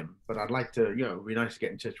to him, but I'd like to, it'd be nice to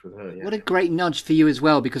get in touch with her. Yeah. What a great nudge for you as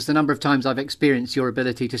well, because the number of times I've experienced your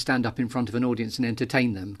ability to stand up in front of an audience and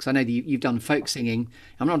entertain them, because I know that you've done folk singing.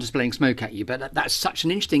 I'm not just blowing smoke at you, but that's such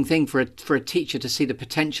an interesting thing for a teacher to see the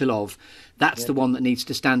potential of. That's the one that needs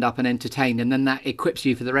to stand up and entertain, and then that equips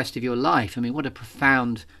you for the rest of your life. I mean, what a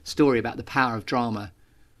profound story about the power of drama.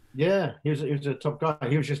 Yeah, he was a top guy.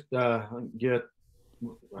 He was just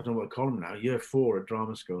I don't know what to call him now. Year 4 at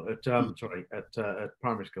drama school. At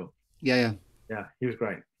primary school. Yeah. He was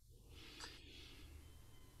great.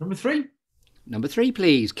 Number 3. Number 3,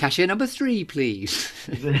 please. Cashier number 3, please.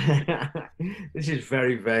 This is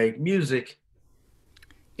very vague. Music.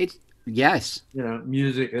 Yes.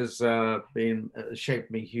 Music has shaped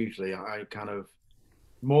me hugely. I kind of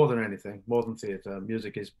more than anything, more than theatre,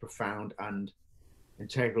 music is profound and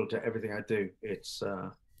integral to everything I do. It's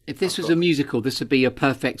If this I've was got a musical, this would be a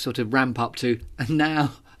perfect sort of ramp up to. And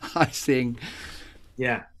now I sing.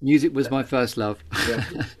 yeah, Music was my first love. yeah.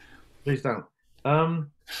 Please don't. Um,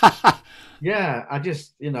 yeah, I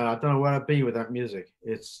just I don't know where I'd be without music.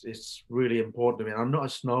 It's really important to me. I'm not a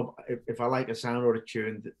snob. If I like a sound or a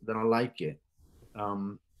tune, then I like it.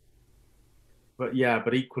 Um, but yeah,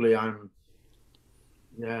 but equally, I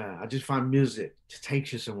just find music just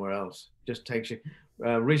takes you somewhere else. Just takes you.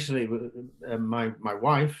 Recently, my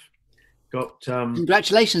wife got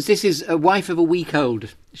Congratulations! This is a wife of a week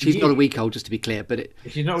old. She's not a week old, just to be clear, but it.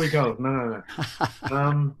 she's not we go. No,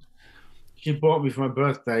 no, no. She bought me for my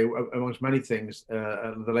birthday, amongst many things,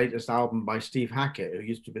 the latest album by Steve Hackett, who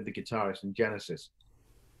used to be the guitarist in Genesis.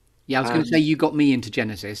 Yeah, I was going to And say you got me into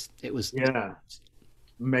Genesis. It was. yeah,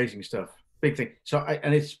 amazing stuff. Big thing.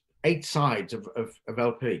 And it's 8 sides of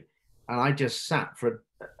LP. And I just sat for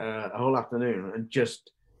a whole afternoon and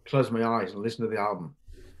just closed my eyes and listened to the album.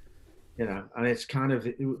 And it's kind of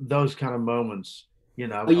those kind of moments,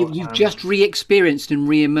 Oh, you've just re-experienced and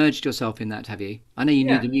re-emerged yourself in that, have you? I know you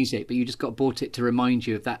knew yeah, the music, but you just got bought it to remind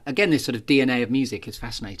you of that. Again, this sort of DNA of music is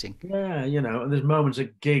fascinating. yeah, and there's moments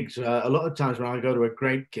at gigs. A lot of times when I go to a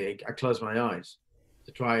great gig, I close my eyes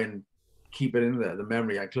to try and keep it in there, the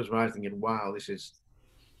memory. I close my eyes thinking, wow, this is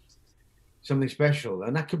something special.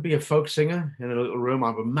 And that could be a folk singer in a little room.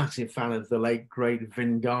 I'm a massive fan of the late, great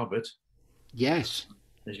Vin Garbett, Yes.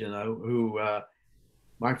 as you know, who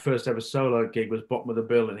my first ever solo gig was bottom of the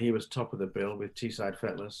bill, and he was top of the bill with Teesside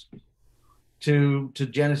Fettlers. To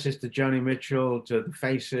Genesis, to Joni Mitchell, to the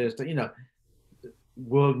Faces, to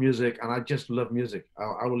world music, and I just love music.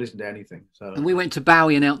 I will listen to anything. So, And we went to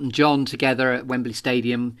Bowie and Elton John together at Wembley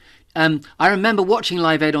Stadium. I remember watching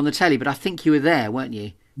Live Aid on the telly, but I think you were there, weren't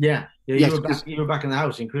you? yeah, Yes, you were back in the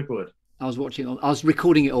house in Cricklewood. I was watching. I was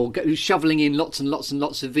recording it all, shoveling in lots and lots and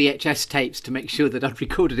lots of VHS tapes to make sure that I'd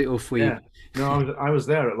recorded it all for you. Yeah, no, I was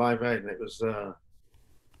there at Live Aid, and it was.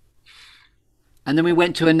 And then we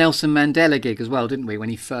went to a Nelson Mandela gig as well, didn't we? When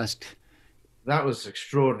he first. That was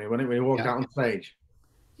extraordinary when he walked out on stage.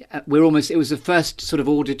 We're almost. It was the first sort of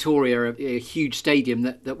auditoria, a huge stadium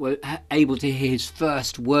that were able to hear his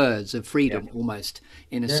first words of freedom, almost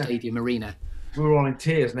in a stadium arena. We were all in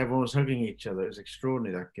tears, and everyone was hugging each other. It was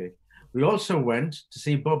extraordinary, that gig. We also went to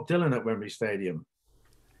see Bob Dylan at Wembley Stadium,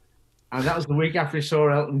 and that was the week after we saw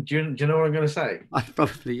Elton John. Do you know what I'm going to say?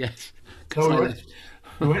 Probably yes. So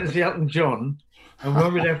we went to see Elton John, and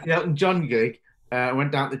when we left the Elton John gig,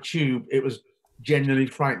 went down the tube. It was genuinely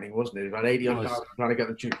frightening, wasn't it? About 80 odd cars trying to get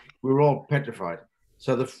the tube. We were all petrified.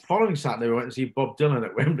 So the following Saturday, we went to see Bob Dylan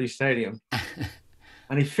at Wembley Stadium,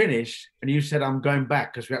 and he finished, and you said, "I'm going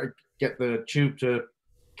back," because we had to get the tube to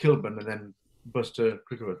Kilburn and then bus to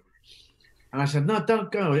Cricklewood. And I said, "No,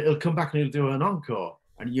 don't go. He'll come back and he'll do an encore."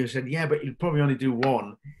 And you said, "Yeah, but he'll probably only do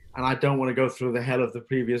one, and I don't want to go through the hell of the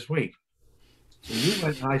previous week." So you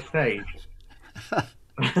went and I stayed.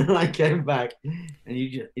 And I came back, and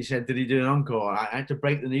he said, "Did he do an encore?" I had to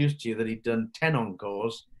break the news to you that he'd done 10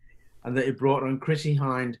 encores, and that he brought on Chrissy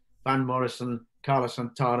Hind, Van Morrison, Carlos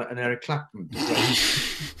Santana, and Eric Clapton.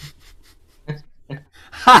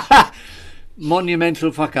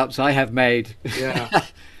 Monumental fuck-ups I have made. Yeah,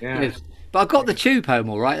 yeah. Yes. But I got the tube home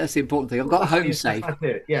all right. That's the important thing. I got home safe. That's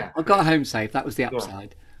it. Yeah, I got home safe. That was the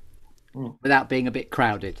upside. Without being a bit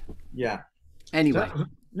crowded. yeah. Anyway. So,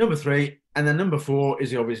 number 3, and then number 4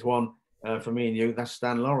 is the obvious one for me and you. That's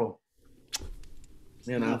Stan Laurel.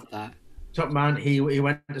 Love that. Top man. He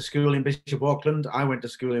went to school in Bishop Auckland. I went to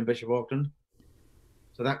school in Bishop Auckland.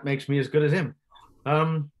 So that makes me as good as him.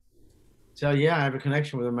 So yeah, I have a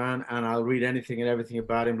connection with the man, and I'll read anything and everything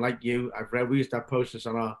about him. Like you, we used to have posters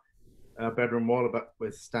on our bedroom wall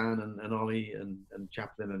with Stan and Ollie and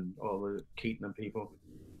Chaplin and all the Keaton and people.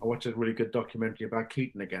 I watched a really good documentary about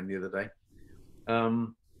Keaton again the other day.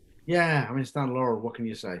 Yeah, I mean, Stan Laurel, what can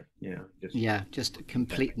you say? Just a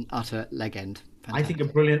complete and utter legend. Fantastic. I think a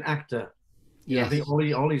brilliant actor. Yeah, I think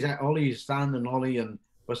Ollie, Stan and Ollie and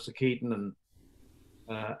Buster Keaton and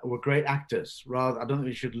were great actors. I don't think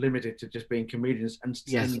we should limit it to just being comedians. And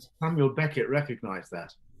Samuel Beckett recognized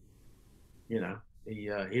that. He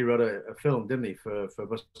wrote a film, didn't he, for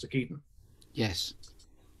Buster Keaton? Yes.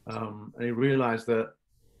 And he realized that,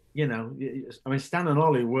 Stan and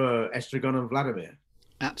Ollie were Estragon and Vladimir.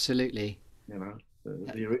 Absolutely.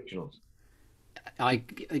 The originals. I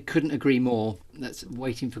couldn't agree more. That's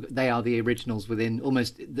waiting for. They are the originals within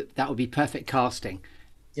almost. That would be perfect casting.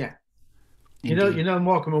 Yeah. Indeed.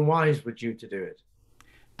 Morecambe and Wise were due to do it.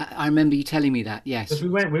 I remember you telling me that. Yes. Because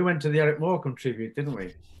we went to the Eric Morecambe tribute, didn't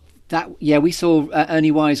we? Yeah, we saw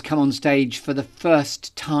Ernie Wise come on stage for the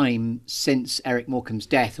first time since Eric Morecambe's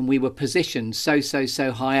death, and we were positioned so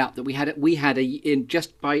high up that in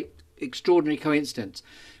just by extraordinary coincidence,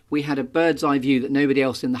 we had a bird's eye view that nobody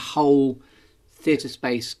else in the whole theatre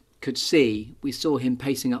space could see. We saw him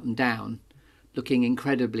pacing up and down, looking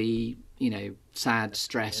incredibly, sad,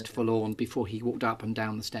 stressed, forlorn before he walked up and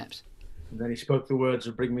down the steps. And then he spoke the words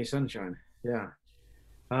of "Bring Me Sunshine." Yeah,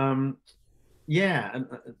 yeah, and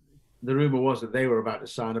the rumor was that they were about to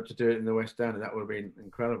sign up to do it in the West End, and that would have been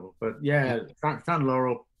incredible. But yeah, Stan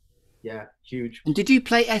Laurel, yeah, huge. And did you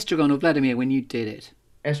play Estragon or Vladimir when you did it?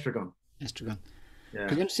 Estragon. Yeah.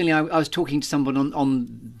 Because interestingly, I was talking to someone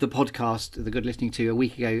on the podcast, The Good Listening To, a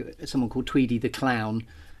week ago, someone called Tweedy the Clown,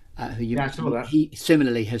 he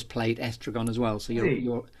similarly has played Estragon as well. So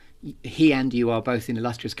he and you are both in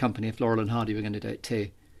illustrious company if Laurel and Hardy were going to do it too.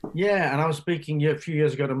 Yeah, and I was speaking a few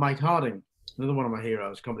years ago to Mike Harding, another one of my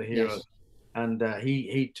heroes, comedy heroes, yes. And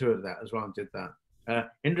he toured that as well and did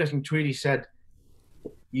that. Interesting, Tweedy said,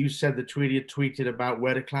 you said that Tweedy had tweeted about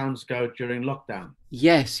where the clowns go during lockdown.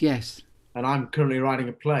 Yes. And I'm currently writing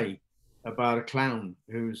a play about a clown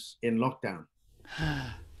who's in lockdown.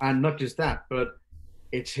 And not just that, but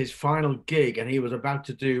it's his final gig, and he was about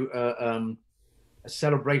to do a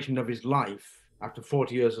celebration of his life after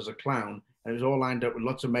 40 years as a clown. And it was all lined up with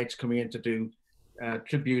lots of mates coming in to do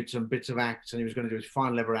tributes and bits of acts, and he was going to do his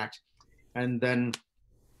final ever act. And then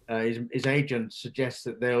his agent suggests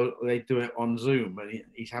that they do it on Zoom, and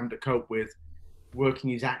he's having to cope with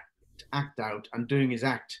working his act out and doing his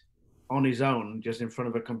act on his own, just in front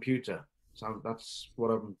of a computer. So that's what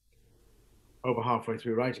I'm over halfway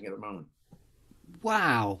through writing at the moment.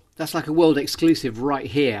 Wow, that's like a world exclusive right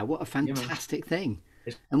here. What a fantastic thing!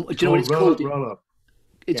 And do you know what it's called? Roll Up.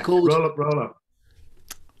 It's called Roll Up.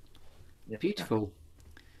 Yeah. Beautiful.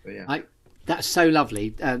 Yeah. That's so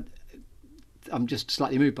lovely. I'm just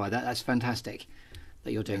slightly moved by that. That's fantastic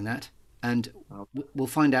that you're doing that. And we'll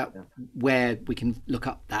find out where we can look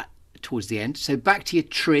up that towards the end. So back to your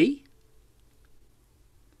tree.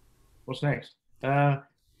 What's next?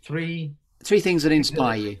 Three things that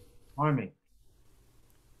inspire you. Inspire me.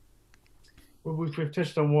 Well, we've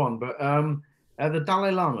touched on one, but the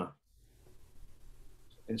Dalai Lama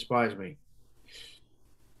inspires me.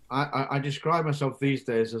 I describe myself these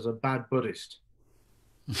days as a bad Buddhist.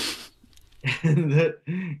 That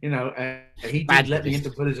he did let me into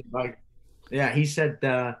Buddhism. He said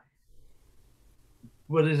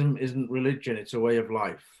Buddhism isn't religion; it's a way of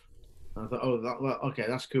life. And I thought, okay,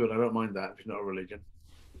 that's cool. I don't mind that if it's not a religion.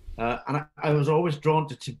 And I was always drawn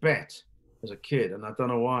to Tibet as a kid, and I don't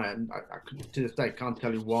know why. And I to this day can't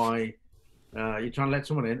tell you why. You're trying to let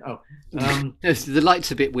someone in? Oh, the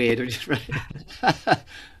light's a bit weird. I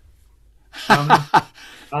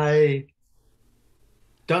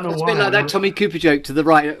don't know it's why. It's a bit like that Tommy Cooper joke to the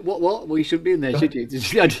right. What? Well, you shouldn't be in there, should you?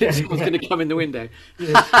 Someone's going to come in the window.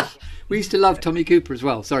 We used to love Tommy Cooper as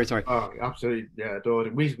well. Sorry. Oh, absolutely. Yeah, adored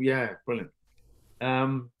him. Brilliant.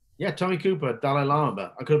 Tommy Cooper, Dalai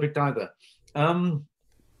Lama. I could have picked either.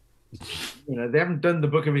 They haven't done the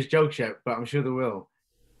book of his jokes yet, but I'm sure they will.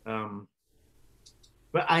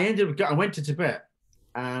 But I went to Tibet,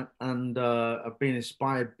 and I've been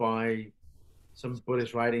inspired by some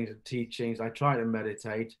Buddhist writings and teachings. I try to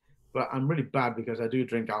meditate, but I'm really bad because I do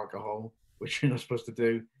drink alcohol, which you're not supposed to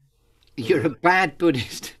do. You're a bad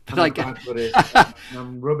Buddhist. I'm a bad Buddhist.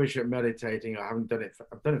 I'm rubbish at meditating. I haven't done it.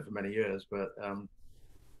 I've done it for many years, but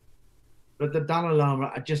the Dalai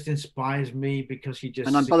Lama just inspires me because he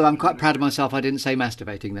just. And by the way, I'm quite proud of myself. I didn't say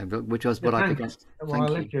masturbating then, which was what I began. Well, I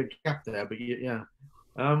left you a gap there, but yeah.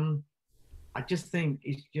 I just think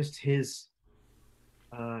it's just his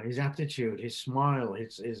attitude, his smile,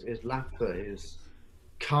 his laughter, his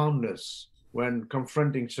calmness when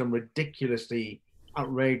confronting some ridiculously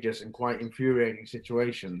outrageous and quite infuriating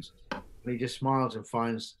situations. And he just smiles and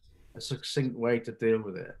finds a succinct way to deal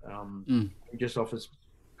with it. He just offers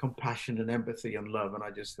compassion and empathy and love, and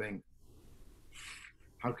I just think,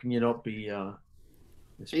 how can you not be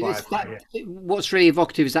inspired by it? What's really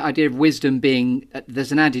evocative is that idea of wisdom being,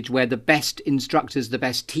 there's an adage where the best instructors, the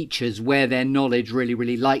best teachers wear their knowledge really,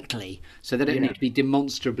 really lightly, so they don't need to be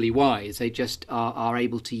demonstrably wise. They just are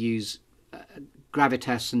able to use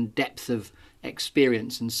gravitas and depth of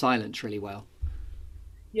experience and silence really well.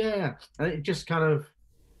 Yeah, and it just kind of,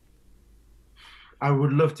 I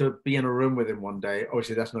would love to be in a room with him one day.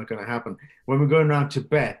 Obviously, that's not going to happen. When we're going around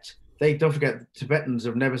Tibet, don't forget, Tibetans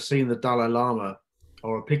have never seen the Dalai Lama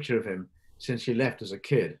or a picture of him since he left as a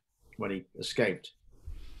kid when he escaped.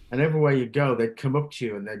 And everywhere you go, they'd come up to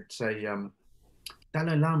you and they'd say,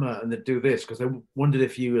 Dalai Lama, and they'd do this because they wondered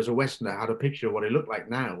if you, as a Westerner, had a picture of what he looked like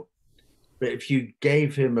now But if you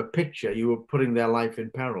gave him a picture, you were putting their life in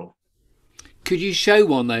peril. Could you show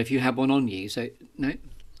one though if you had one on you? So no.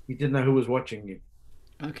 You didn't know who was watching you.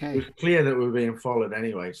 It was Okay. clear that we were being followed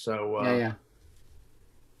anyway, Yeah, yeah.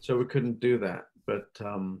 so we couldn't do that. But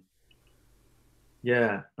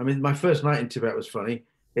yeah, I mean, my first night in Tibet was funny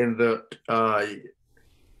in that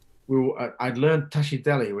I'd learned Tashi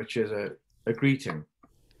Deli, which is a greeting,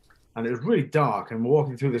 and it was really dark. And we're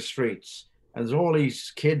walking through the streets, and there's all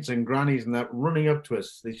these kids and grannies and that running up to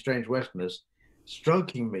us, these strange Westerners,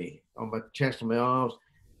 stroking me on my chest and my arms,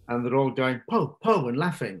 and they're all going "Po, Po" and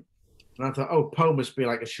laughing. And I thought, oh, Po must be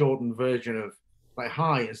like a shortened version of like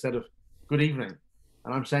hi instead of good evening.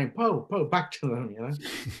 And I'm saying Po, Po back to them, you know.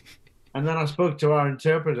 And then I spoke to our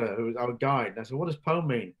interpreter, who was our guide, and I said, what does Po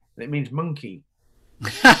mean? And it means monkey.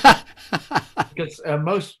 Because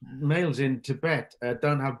most males in Tibet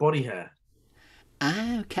don't have body hair.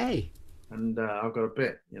 Ah, okay. And I've got a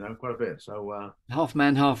bit, you know, quite a bit. So Half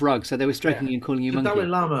man, half rug. So they were stroking you and calling you the monkey. Dalai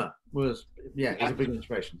Lama was, yeah, he's a big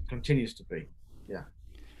inspiration. Continues to be, yeah.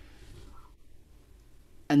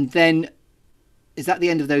 And then, is that the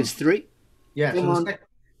end of those three? Yeah. Go So on. the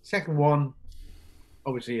second one,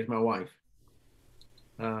 obviously, is my wife,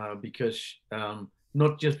 because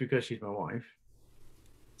not just because she's my wife,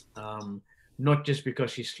 not just because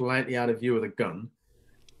she's slightly out of view with a gun,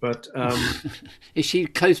 but Is she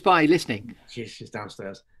close by listening? she's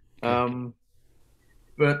downstairs.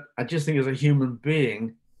 But I just think as a human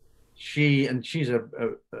being, she's a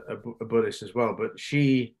Buddhist as well, but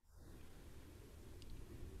she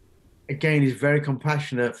again is very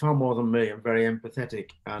compassionate, far more than me, and very empathetic.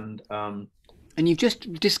 And you've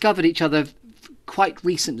just discovered each other quite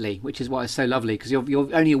recently, which is why it's so lovely, because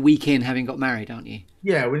you're only a week in having got married, aren't you?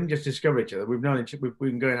 yeah, we didn't just discover each other. We've known we've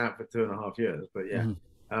been going out for 2.5 years, but yeah.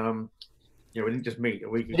 Yeah, we didn't just meet a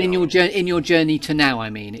week ago. But in your journey to now, I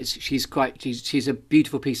mean, she's a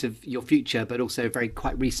beautiful piece of your future, but also very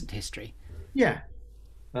quite recent history. Yeah.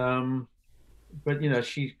 But you know,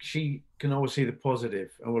 she can always see the positive,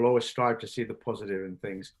 and will always strive to see the positive in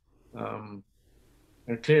things, and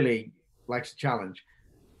clearly likes a challenge.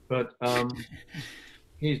 But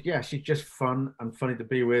she's just fun and funny to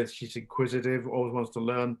be with. She's inquisitive, always wants to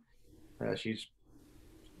learn. She's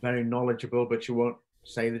very knowledgeable, but she won't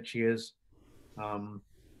say that she is. And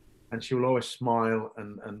she will always smile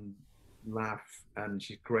and laugh, and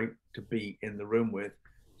she's great to be in the room with.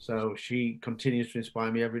 So she continues to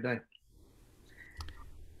inspire me every day.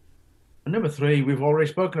 And number 3, we've already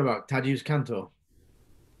spoken about Tadeusz Kantor.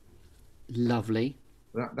 Lovely.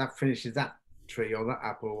 That finishes that tree or that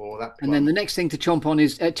apple or that plum. And then the next thing to chomp on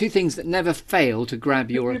is 2 things that never fail to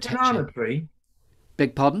grab your attention. Banana tree.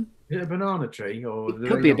 Beg pardon? Is it a banana tree or? It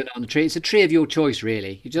could be a banana tree. It's a tree of your choice,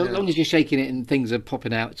 really. As long as you're shaking it and things are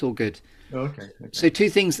popping out, it's all good. Oh, okay. So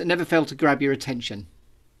 2 things that never fail to grab your attention.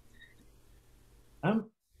 I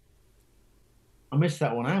missed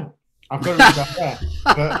that one out. I've got to read that there.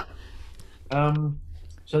 But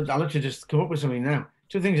so I'll let you just come up with something now.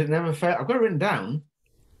 2 things that never fail. I've got it written down,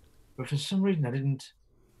 but for some reason I didn't.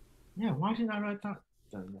 Yeah, why didn't I write that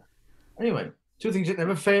down there? Anyway, 2 things that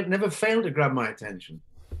never fail to grab my attention.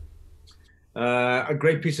 A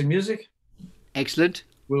great piece of music. Excellent.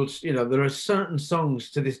 Well, you know, there are certain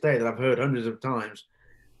songs to this day that I've heard hundreds of times,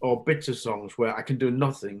 or bits of songs where I can do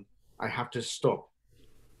nothing. I have to stop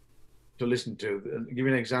to listen to. And give you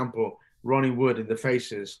an example, Ronnie Wood in The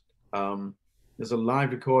Faces. There's a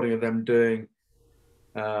live recording of them doing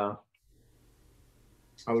I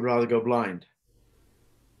Would Rather Go Blind.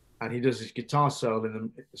 And he does his guitar solo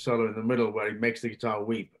in the middle where he makes the guitar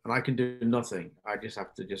weep. And I can do nothing. I just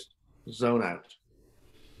have to just zone out.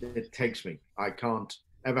 It takes me. I can't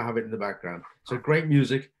ever have it in the background. So great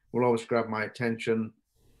music will always grab my attention.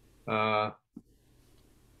 And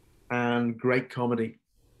great comedy.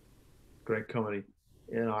 Great comedy.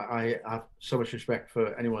 You know, I have so much respect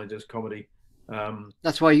for anyone who does comedy.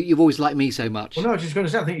 That's why you've always liked me so much. Well, no, I was just going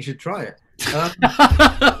to say, I think you should try it.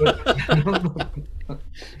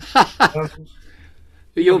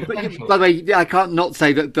 By the way, I can't not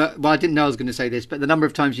say that, but well, I didn't know I was going to say this, but the number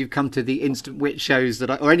of times you've come to the instant wit shows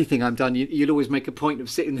that or anything I've done, you'd always make a point of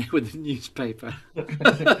sitting there with a newspaper. In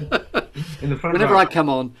the front Whenever I come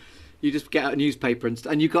on, you just get out a newspaper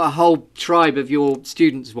and you've got a whole tribe of your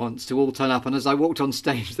students once to all turn up, and as I walked on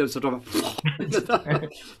stage, there was sort of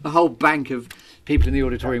a whole bank of people in the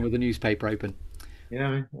auditorium with a newspaper open. You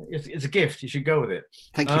know, it's a gift. You should go with it.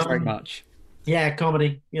 Thank you very much. Yeah,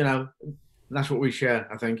 comedy. You know, that's what we share.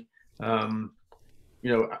 I think. You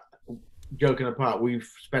know, joking apart, we've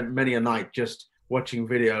spent many a night just watching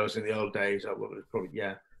videos in the old days. Well, it was probably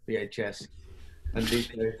VHS, and these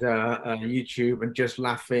days YouTube and just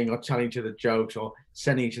laughing or telling each other jokes or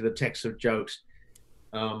sending each other texts of jokes.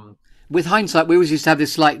 With hindsight, we always used to have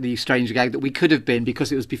this slightly strange gag that we could have been,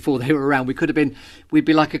 because it was before they were around, we'd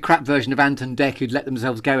be like a crap version of Ant and Dec who'd let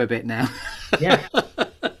themselves go a bit now. Yeah.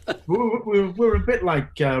 we're a bit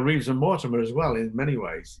like Reeves and Mortimer as well in many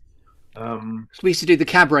ways. We used to do the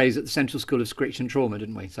cabarets at the Central School of Screech and Trauma,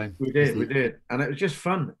 didn't we? So we did, and it was just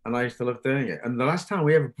fun, and I used to love doing it. And the last time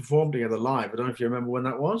we ever performed together live, I don't know if you remember when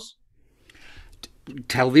that was.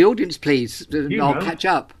 Tell the audience, please. I'll catch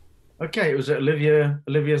up. Okay, it was at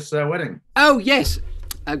Olivia's wedding. Oh yes,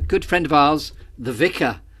 a good friend of ours, the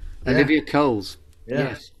vicar, Olivia Coles. Yeah.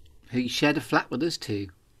 Yes, who shared a flat with us too.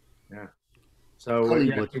 Yeah. So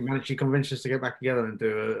she managed to convince us to get back together and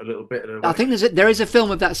do a little bit. I think there is a film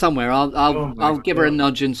of that somewhere. I'll give her a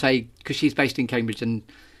nudge and say, because she's based in Cambridge,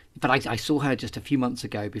 but I saw her just a few months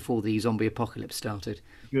ago before the zombie apocalypse started.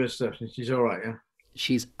 Good stuff. She's all right, yeah.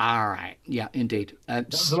 She's all right, yeah, indeed. That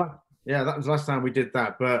was the last time we did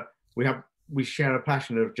that. But we share a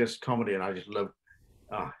passion of just comedy, and I just love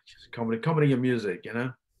just comedy and music, you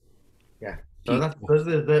know. Yeah. So those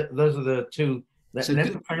are the two that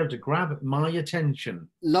never failed to grab my attention.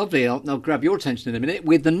 Lovely. I'll grab your attention in a minute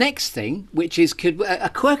with the next thing, which is a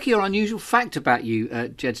quirky or unusual fact about you,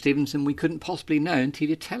 Ged Stephenson, we couldn't possibly know until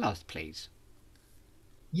you tell us, please.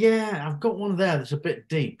 Yeah, I've got one there that's a bit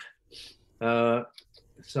deep. So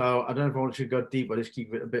I don't know if I want to go deep. I just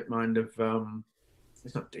keep it a bit mind of.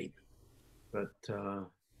 It's not deep, but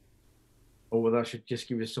or whether I should just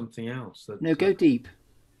give you something else. No, go deep.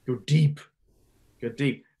 Go deep. Go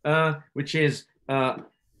deep. Which is. I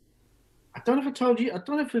don't know if I told you. I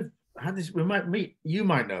don't know if we've had this. We might meet. You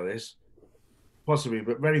might know this, possibly,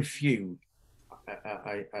 but very few.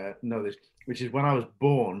 I know this. Which is when I was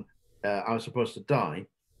born, I was supposed to die.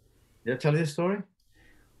 Did I tell you this story?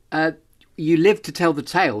 You lived to tell the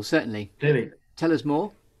tale, certainly. Really? Tell us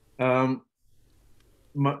more. My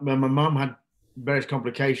mum had various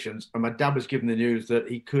complications, and my dad was given the news that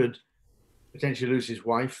he could potentially lose his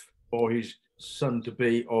wife or his son to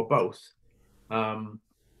be, or both. And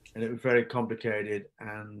it was very complicated,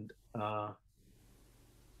 and but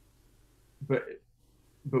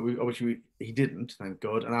we obviously he didn't, thank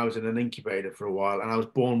God. And I was in an incubator for a while, and I was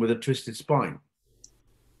born with a twisted spine,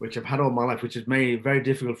 which I've had all my life, which has made it very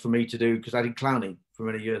difficult for me to do, because I did clowning for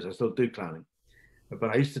many years. I still do clowning, but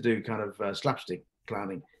I used to do kind of slapstick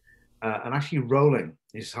clowning, and actually rolling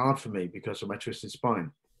is hard for me because of my twisted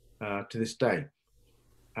spine to this day,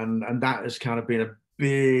 and that has kind of been a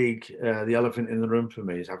big the elephant in the room for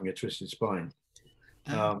me, is having a twisted spine,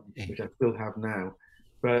 which I still have now.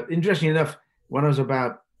 But interestingly enough, when I was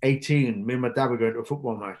about 18, me and my dad were going to a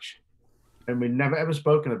football match, and we'd never ever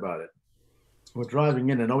spoken about it. We're driving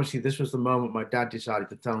in, and obviously this was the moment my dad decided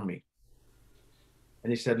to tell me.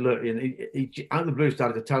 And he said, look, and he out of the blue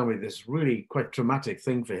started to tell me this really quite traumatic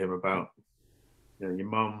thing for him about, you know, your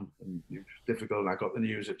mum, and it was difficult. I got the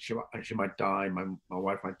news that she might die, my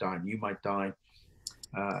wife might die, and you might die,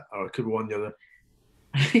 or it could be one or the other.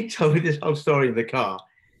 And he told me this whole story in the car,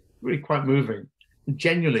 really quite moving. And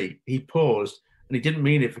genuinely, he paused, and he didn't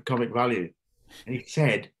mean it for comic value. And he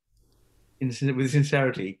said, with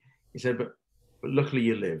sincerity, he said, but luckily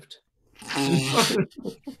you lived.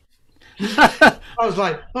 I was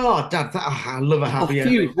like, oh, Dad, I love a happy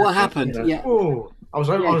ending. What happened? You know? Yeah. Oh, I was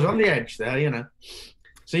on the edge there, you know.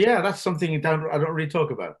 So yeah, that's something I don't really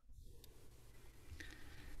talk about.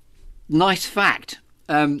 Nice fact,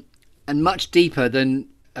 and much deeper than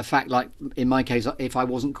a fact like, in my case, if I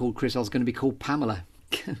wasn't called Chris, I was going to be called Pamela.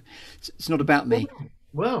 It's not about me.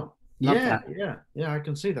 Well, yeah, I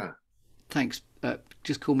can see that. Thanks.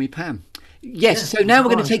 Just call me Pam. Yes, so now we're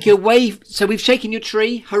going to take you away. So we've shaken your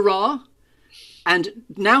tree, hurrah. And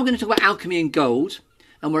now we're going to talk about alchemy and gold.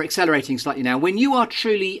 And we're accelerating slightly now. When you are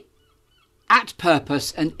truly at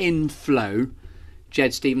purpose and in flow,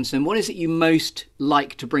 Ged Stephenson, what is it you most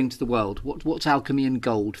like to bring to the world? What's alchemy and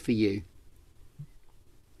gold for you?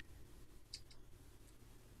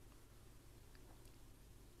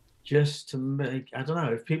 Just to make, I don't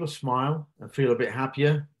know, if people smile and feel a bit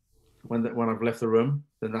happier when I've left the room,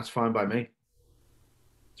 then that's fine by me.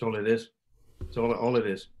 That's all it is. It's all it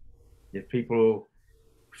is. If people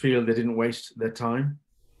feel they didn't waste their time,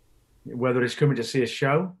 whether it's coming to see a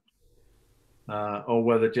show, or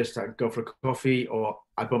whether just I go for a coffee, or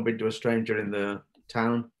I bump into a stranger in the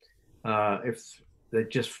town, if they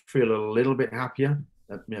just feel a little bit happier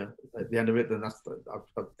at the end of it, then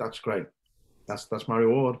that's great. That's my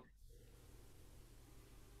reward.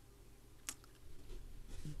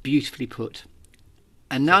 Beautifully put.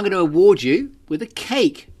 And now I'm going to award you with a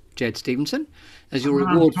cake, Ged Stephenson. as your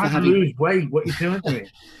I'm reward for trying to having. lose weight. What are you doing to me?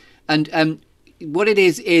 And what it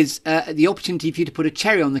is the opportunity for you to put a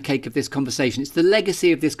cherry on the cake of this conversation. It's the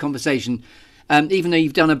legacy of this conversation. Even though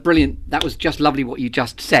you've done a brilliant, that was just lovely what you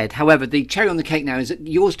just said. However, the cherry on the cake now is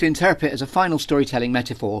yours to interpret as a final storytelling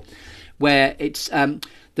metaphor, where it's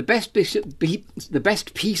the best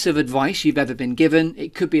piece of advice you've ever been given.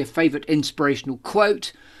 It could be a favourite inspirational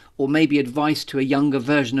quote, or maybe advice to a younger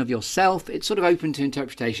version of yourself. It's sort of open to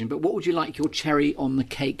interpretation. But what would you like your cherry on the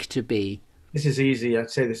cake to be? This is easy. I'd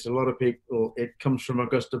say this to a lot of people. It comes from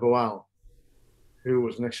Auguste Boal, who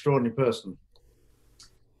was an extraordinary person.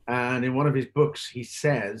 And in one of his books, he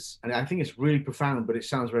says, and I think it's really profound, but it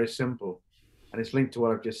sounds very simple, and it's linked to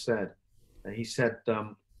what I've just said. He said,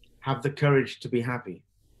 have the courage to be happy.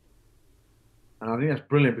 And I think that's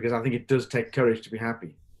brilliant, because I think it does take courage to be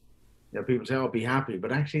happy. You know, people say, oh, be happy.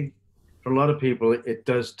 But actually, for a lot of people, it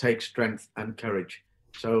does take strength and courage.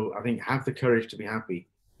 So I think have the courage to be happy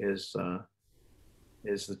is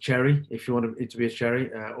the cherry, if you want it to be a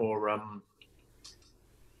cherry, or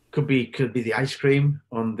could be the ice cream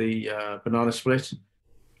on the banana split,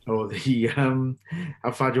 or the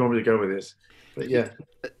how far do you want me to go with this? But yeah.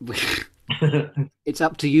 It's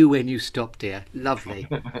up to you when you stop, dear. Lovely.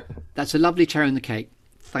 That's a lovely cherry on the cake.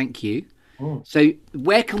 Thank you. Oh. So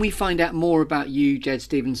where can we find out more about you, Ged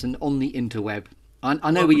Stephenson, on the interweb?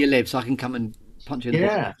 I know where you live, so I can come and punch you in the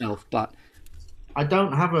bottom myself, but I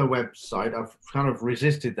don't have a website. I've kind of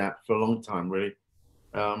resisted that for a long time, really,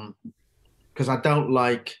 because I don't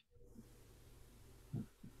like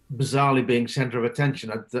bizarrely being centre of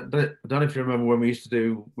attention. I don't know if you remember when we used to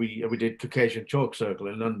do, we did Caucasian Chalk Circle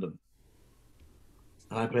in London,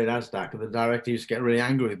 and I played Aztec, and the director used to get really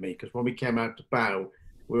angry with me because when we came out to bow,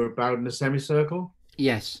 we were bowed in a semicircle.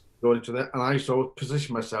 Yes. Going to that, and I used to always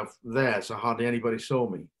position myself there so hardly anybody saw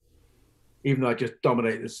me, even though I just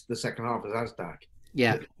dominated the second half as Aztec.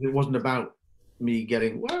 Yeah. It wasn't about me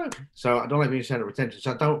getting, well, so I don't like being centre of attention.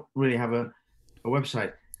 So I don't really have a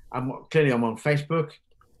website. I'm on Facebook.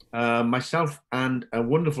 Myself and a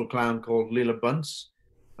wonderful clown called Leela Bunce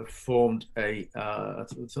have formed a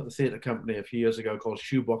theatre company a few years ago called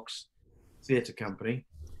Shoebox Theatre Company,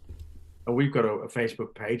 and we've got a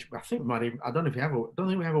Facebook page. I think I don't think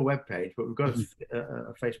we have a web page, but we've got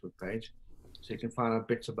a Facebook page, so you can find out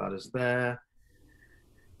bits about us there.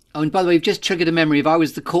 Oh, and by the way, you've just triggered a memory of I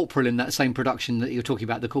was the corporal in that same production that you're talking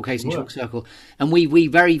about, the Caucasian Chalk Circle, and we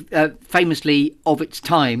very famously of its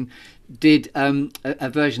time did a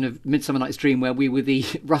version of Midsummer Night's Dream where we were the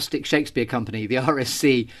rustic Shakespeare company, the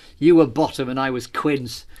RSC. You were Bottom and I was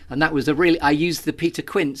Quince, and that was I used the Peter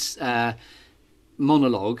Quince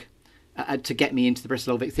monologue to get me into the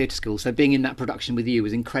Bristol Old Vic Theatre School. So being in that production with you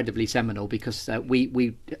was incredibly seminal, because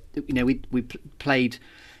we played,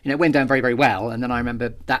 it went down very, very well, and then I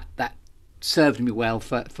remember that served me well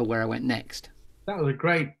for where I went next. That was a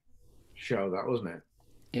great show, that wasn't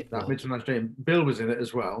it? That Midsummer Night's Dream. Bill was in it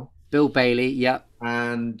as well. Bill Bailey, yeah.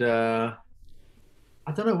 And I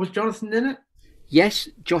don't know, was Jonathan in it? Yes,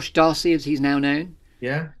 Josh Darcy, as he's now known.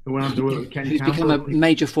 Yeah, who went on to work with Ken Who's Campbell. become a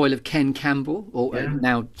major foil of Ken Campbell, or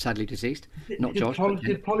now sadly deceased. Not Josh.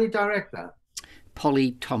 Did Polly direct that?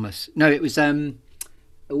 Polly Thomas. No, it was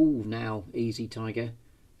now easy Tiger.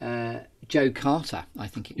 Joe Carter, I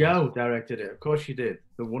think it was. Joe directed it. Of course she did.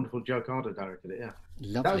 The wonderful Joe Carter directed it, yeah.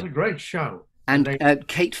 Lovely. That was a great show. And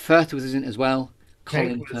Kate Firth was in it as well.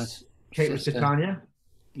 Kate was Titania.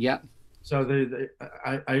 Yeah. So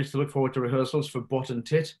I used to look forward to rehearsals for Bot and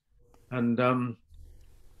Tit, and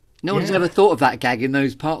no one's ever thought of that gag in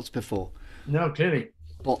those parts before. No, clearly.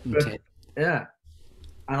 Bot and Tit. Yeah.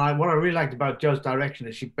 And what I really liked about Joe's direction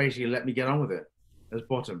is she basically let me get on with it as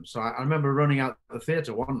Bottom. So I remember running out the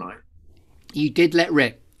theatre one night. You did let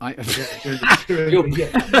rip.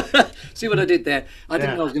 See what I did there? I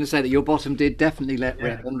didn't know I was going to say that your Bottom did definitely let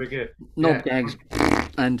rip. Very good. Knob gags.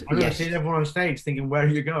 And I remember seeing everyone on stage thinking, where are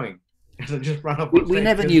you going? Because I just ran up. We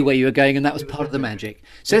never knew where you were going, and that was part of the magic.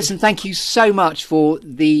 So listen, thank you so much for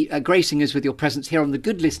the gracing us with your presence here on the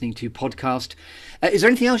Good Listening To podcast. Is there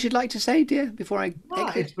anything else you'd like to say, dear, before I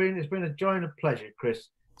exit? It's been a joy and a pleasure, Chris,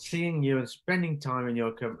 seeing you and spending time in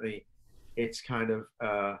your company. It's kind of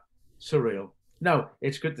surreal. No,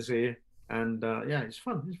 it's good to see you. And it's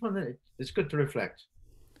fun. It's fun. It's good to reflect.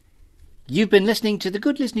 You've been listening to the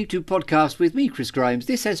Good Listening To podcast with me, Chris Grimes.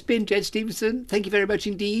 This has been Ged Stephenson. Thank you very much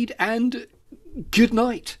indeed, and good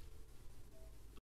night.